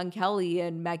Machine Gun Kelly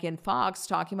and Megan Fox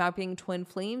talking about being twin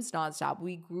flames nonstop.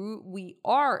 We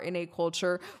are in a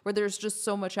culture where there's just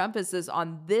so much emphasis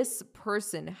on this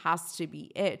person has to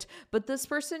be it, but this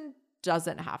person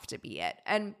doesn't have to be it.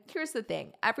 And here's the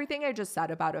thing. Everything I just said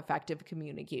about effective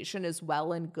communication is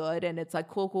well and good. And it's like,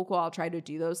 cool. I'll try to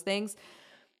do those things.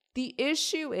 The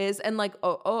issue is, and like,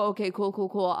 okay,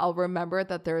 cool. I'll remember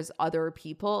that there's other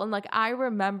people. And like, I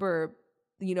remember,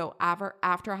 you know,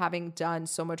 after having done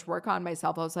so much work on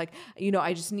myself, I was like, you know,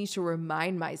 I just need to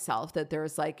remind myself that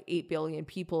there's like 8 billion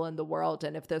people in the world.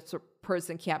 And if this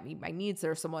person can't meet my needs,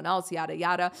 there's someone else, yada,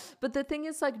 yada. But the thing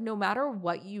is like, no matter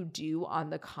what you do on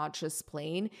the conscious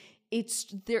plane,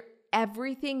 it's there.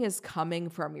 Everything is coming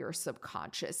from your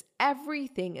subconscious.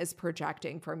 Everything is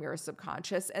projecting from your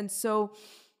subconscious. And so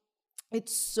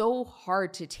it's so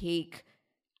hard to take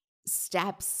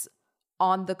steps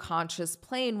on the conscious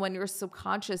plane when your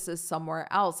subconscious is somewhere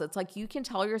else. It's like you can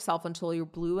tell yourself until you're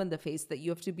blue in the face that you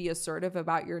have to be assertive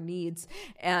about your needs,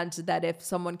 and that if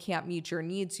someone can't meet your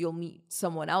needs, you'll meet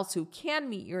someone else who can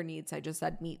meet your needs. I just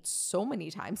said meet so many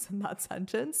times in that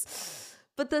sentence.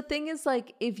 But the thing is,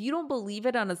 like, if you don't believe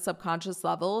it on a subconscious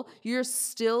level, you're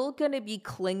still going to be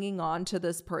clinging on to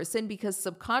this person because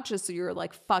subconsciously you're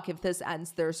like, fuck, if this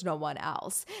ends, there's no one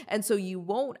else. And so you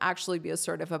won't actually be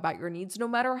assertive about your needs no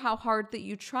matter how hard that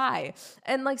you try.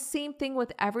 And like, same thing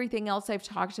with everything else I've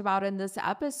talked about in this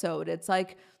episode. It's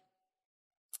like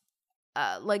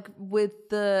with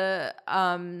the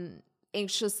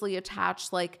anxiously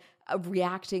attached, like,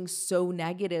 reacting so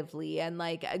negatively and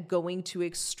like going to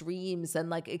extremes and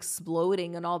like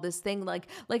exploding and all this thing. Like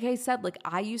I said, like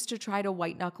I used to try to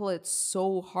white knuckle it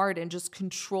so hard and just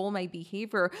control my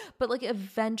behavior, but like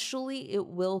eventually it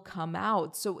will come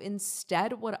out. So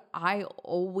instead, what I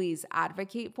always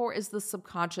advocate for is the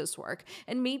subconscious work.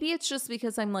 And maybe it's just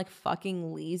because I'm like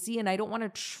fucking lazy and I don't want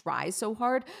to try so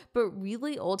hard, but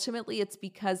really ultimately it's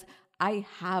because I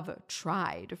have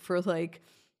tried for like,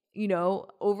 you know,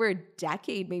 over a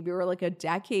decade, maybe, or like a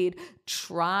decade,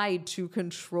 tried to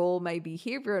control my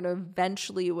behavior, and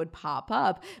eventually it would pop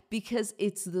up because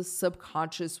it's the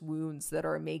subconscious wounds that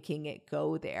are making it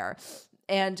go there.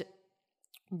 And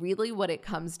really what it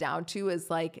comes down to is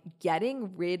like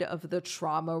getting rid of the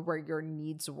trauma where your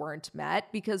needs weren't met,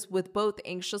 because with both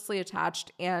anxiously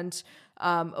attached and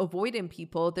avoidant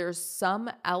people, there's some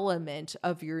element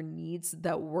of your needs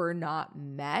that were not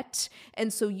met.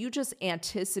 And so you just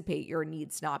anticipate your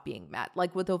needs not being met.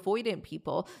 Like with avoidant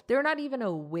people, they're not even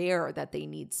aware that they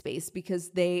need space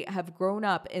because they have grown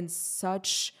up in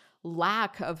such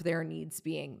lack of their needs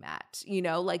being met. You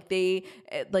know, like they,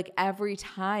 like every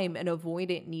time an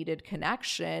avoidant needed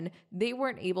connection, they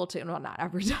weren't able to, well, not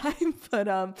every time, but,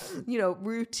 you know,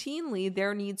 routinely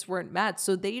their needs weren't met.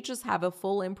 So they just have a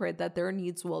full imprint that their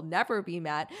needs will never be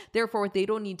met. Therefore, they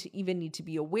don't need to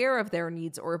be aware of their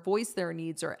needs or voice their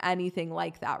needs or anything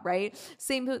like that, right?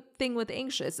 Same thing with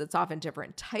anxious. It's often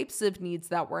different types of needs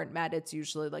that weren't met. It's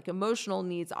usually like emotional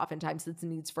needs. Oftentimes it's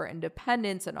needs for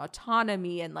independence and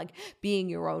autonomy and like like being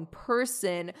your own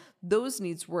person, those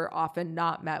needs were often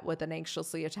not met with an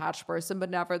anxiously attached person. But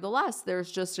nevertheless,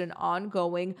 there's just an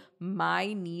ongoing,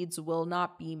 my needs will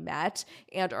not be met.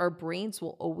 And our brains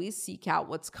will always seek out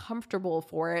what's comfortable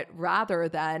for it rather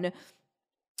than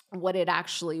what it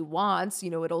actually wants.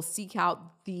 It'll seek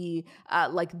out the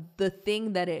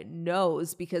thing that it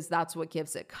knows because that's what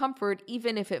gives it comfort,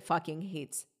 even if it fucking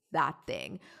hates that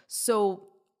thing. So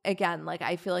again,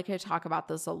 I feel like I talk about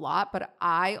this a lot, but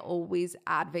I always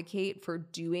advocate for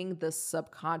doing the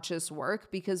subconscious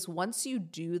work, because once you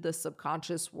do the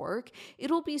subconscious work,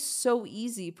 it'll be so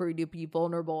easy for you to be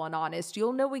vulnerable and honest.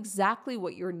 You'll know exactly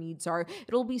what your needs are.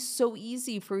 It'll be so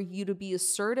easy for you to be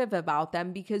assertive about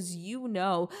them because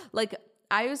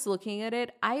I was looking at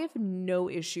it. I have no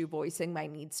issue voicing my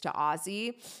needs to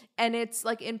Ozzy. And it's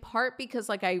in part because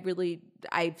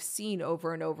I've seen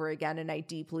over and over again, and I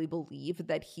deeply believe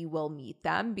that he will meet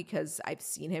them because I've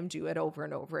seen him do it over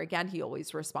and over again. He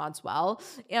always responds well.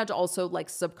 And also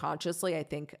subconsciously,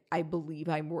 I believe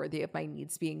I'm worthy of my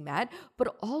needs being met.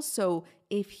 But also,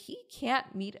 if he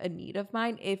can't meet a need of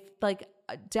mine, if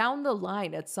down the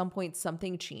line at some point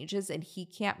something changes and he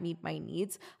can't meet my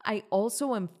needs, I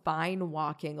also am fine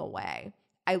walking away.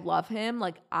 I love him.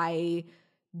 I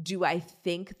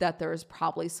think that there's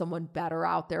probably someone better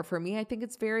out there for me? I think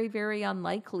it's very, very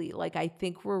unlikely. I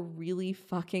think we're really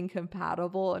fucking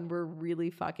compatible and we're really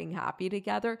fucking happy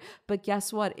together. But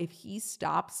guess what? If he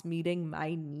stops meeting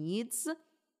my needs,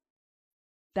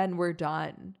 then we're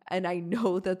done. And I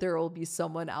know that there will be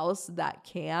someone else that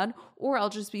can, or I'll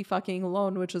just be fucking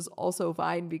alone, which is also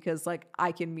fine because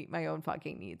I can meet my own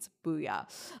fucking needs. Booyah.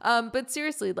 But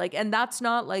seriously, and that's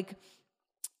not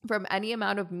from any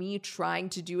amount of me trying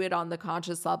to do it on the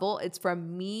conscious level. It's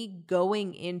from me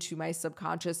going into my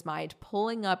subconscious mind,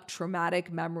 pulling up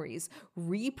traumatic memories,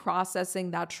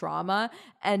 reprocessing that trauma,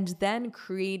 and then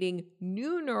creating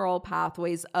new neural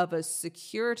pathways of a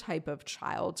secure type of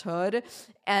childhood.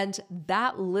 And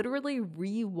that literally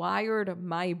rewired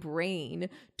my brain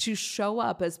to show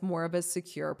up as more of a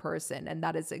secure person. And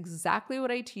that is exactly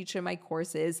what I teach in my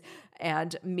courses.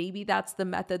 And maybe that's the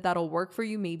method that'll work for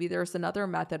you. Maybe there's another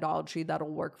methodology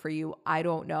that'll work for you. I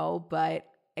don't know. But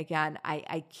again,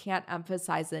 I can't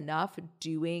emphasize enough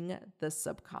doing the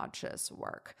subconscious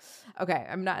work. Okay,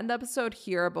 I'm not in the episode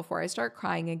here before I start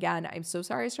crying again. I'm so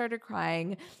sorry I started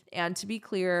crying. And to be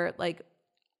clear,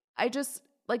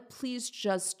 please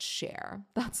just share.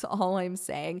 That's all I'm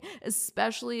saying.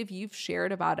 Especially if you've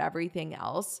shared about everything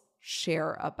else,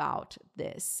 share about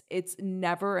this. It's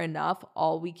never enough.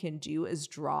 All we can do is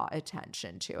draw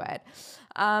attention to it.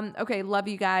 Okay, love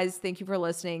you guys. Thank you for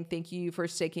listening. Thank you for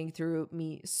sticking through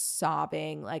me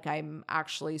sobbing. I'm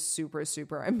actually super,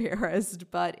 super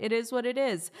embarrassed, but it is what it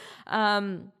is.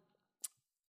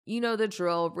 You know the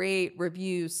drill. Rate,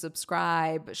 review,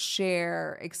 subscribe,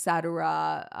 share,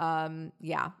 etc.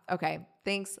 Yeah. Okay.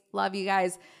 Thanks. Love you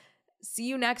guys. See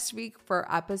you next week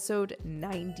for episode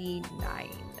 99.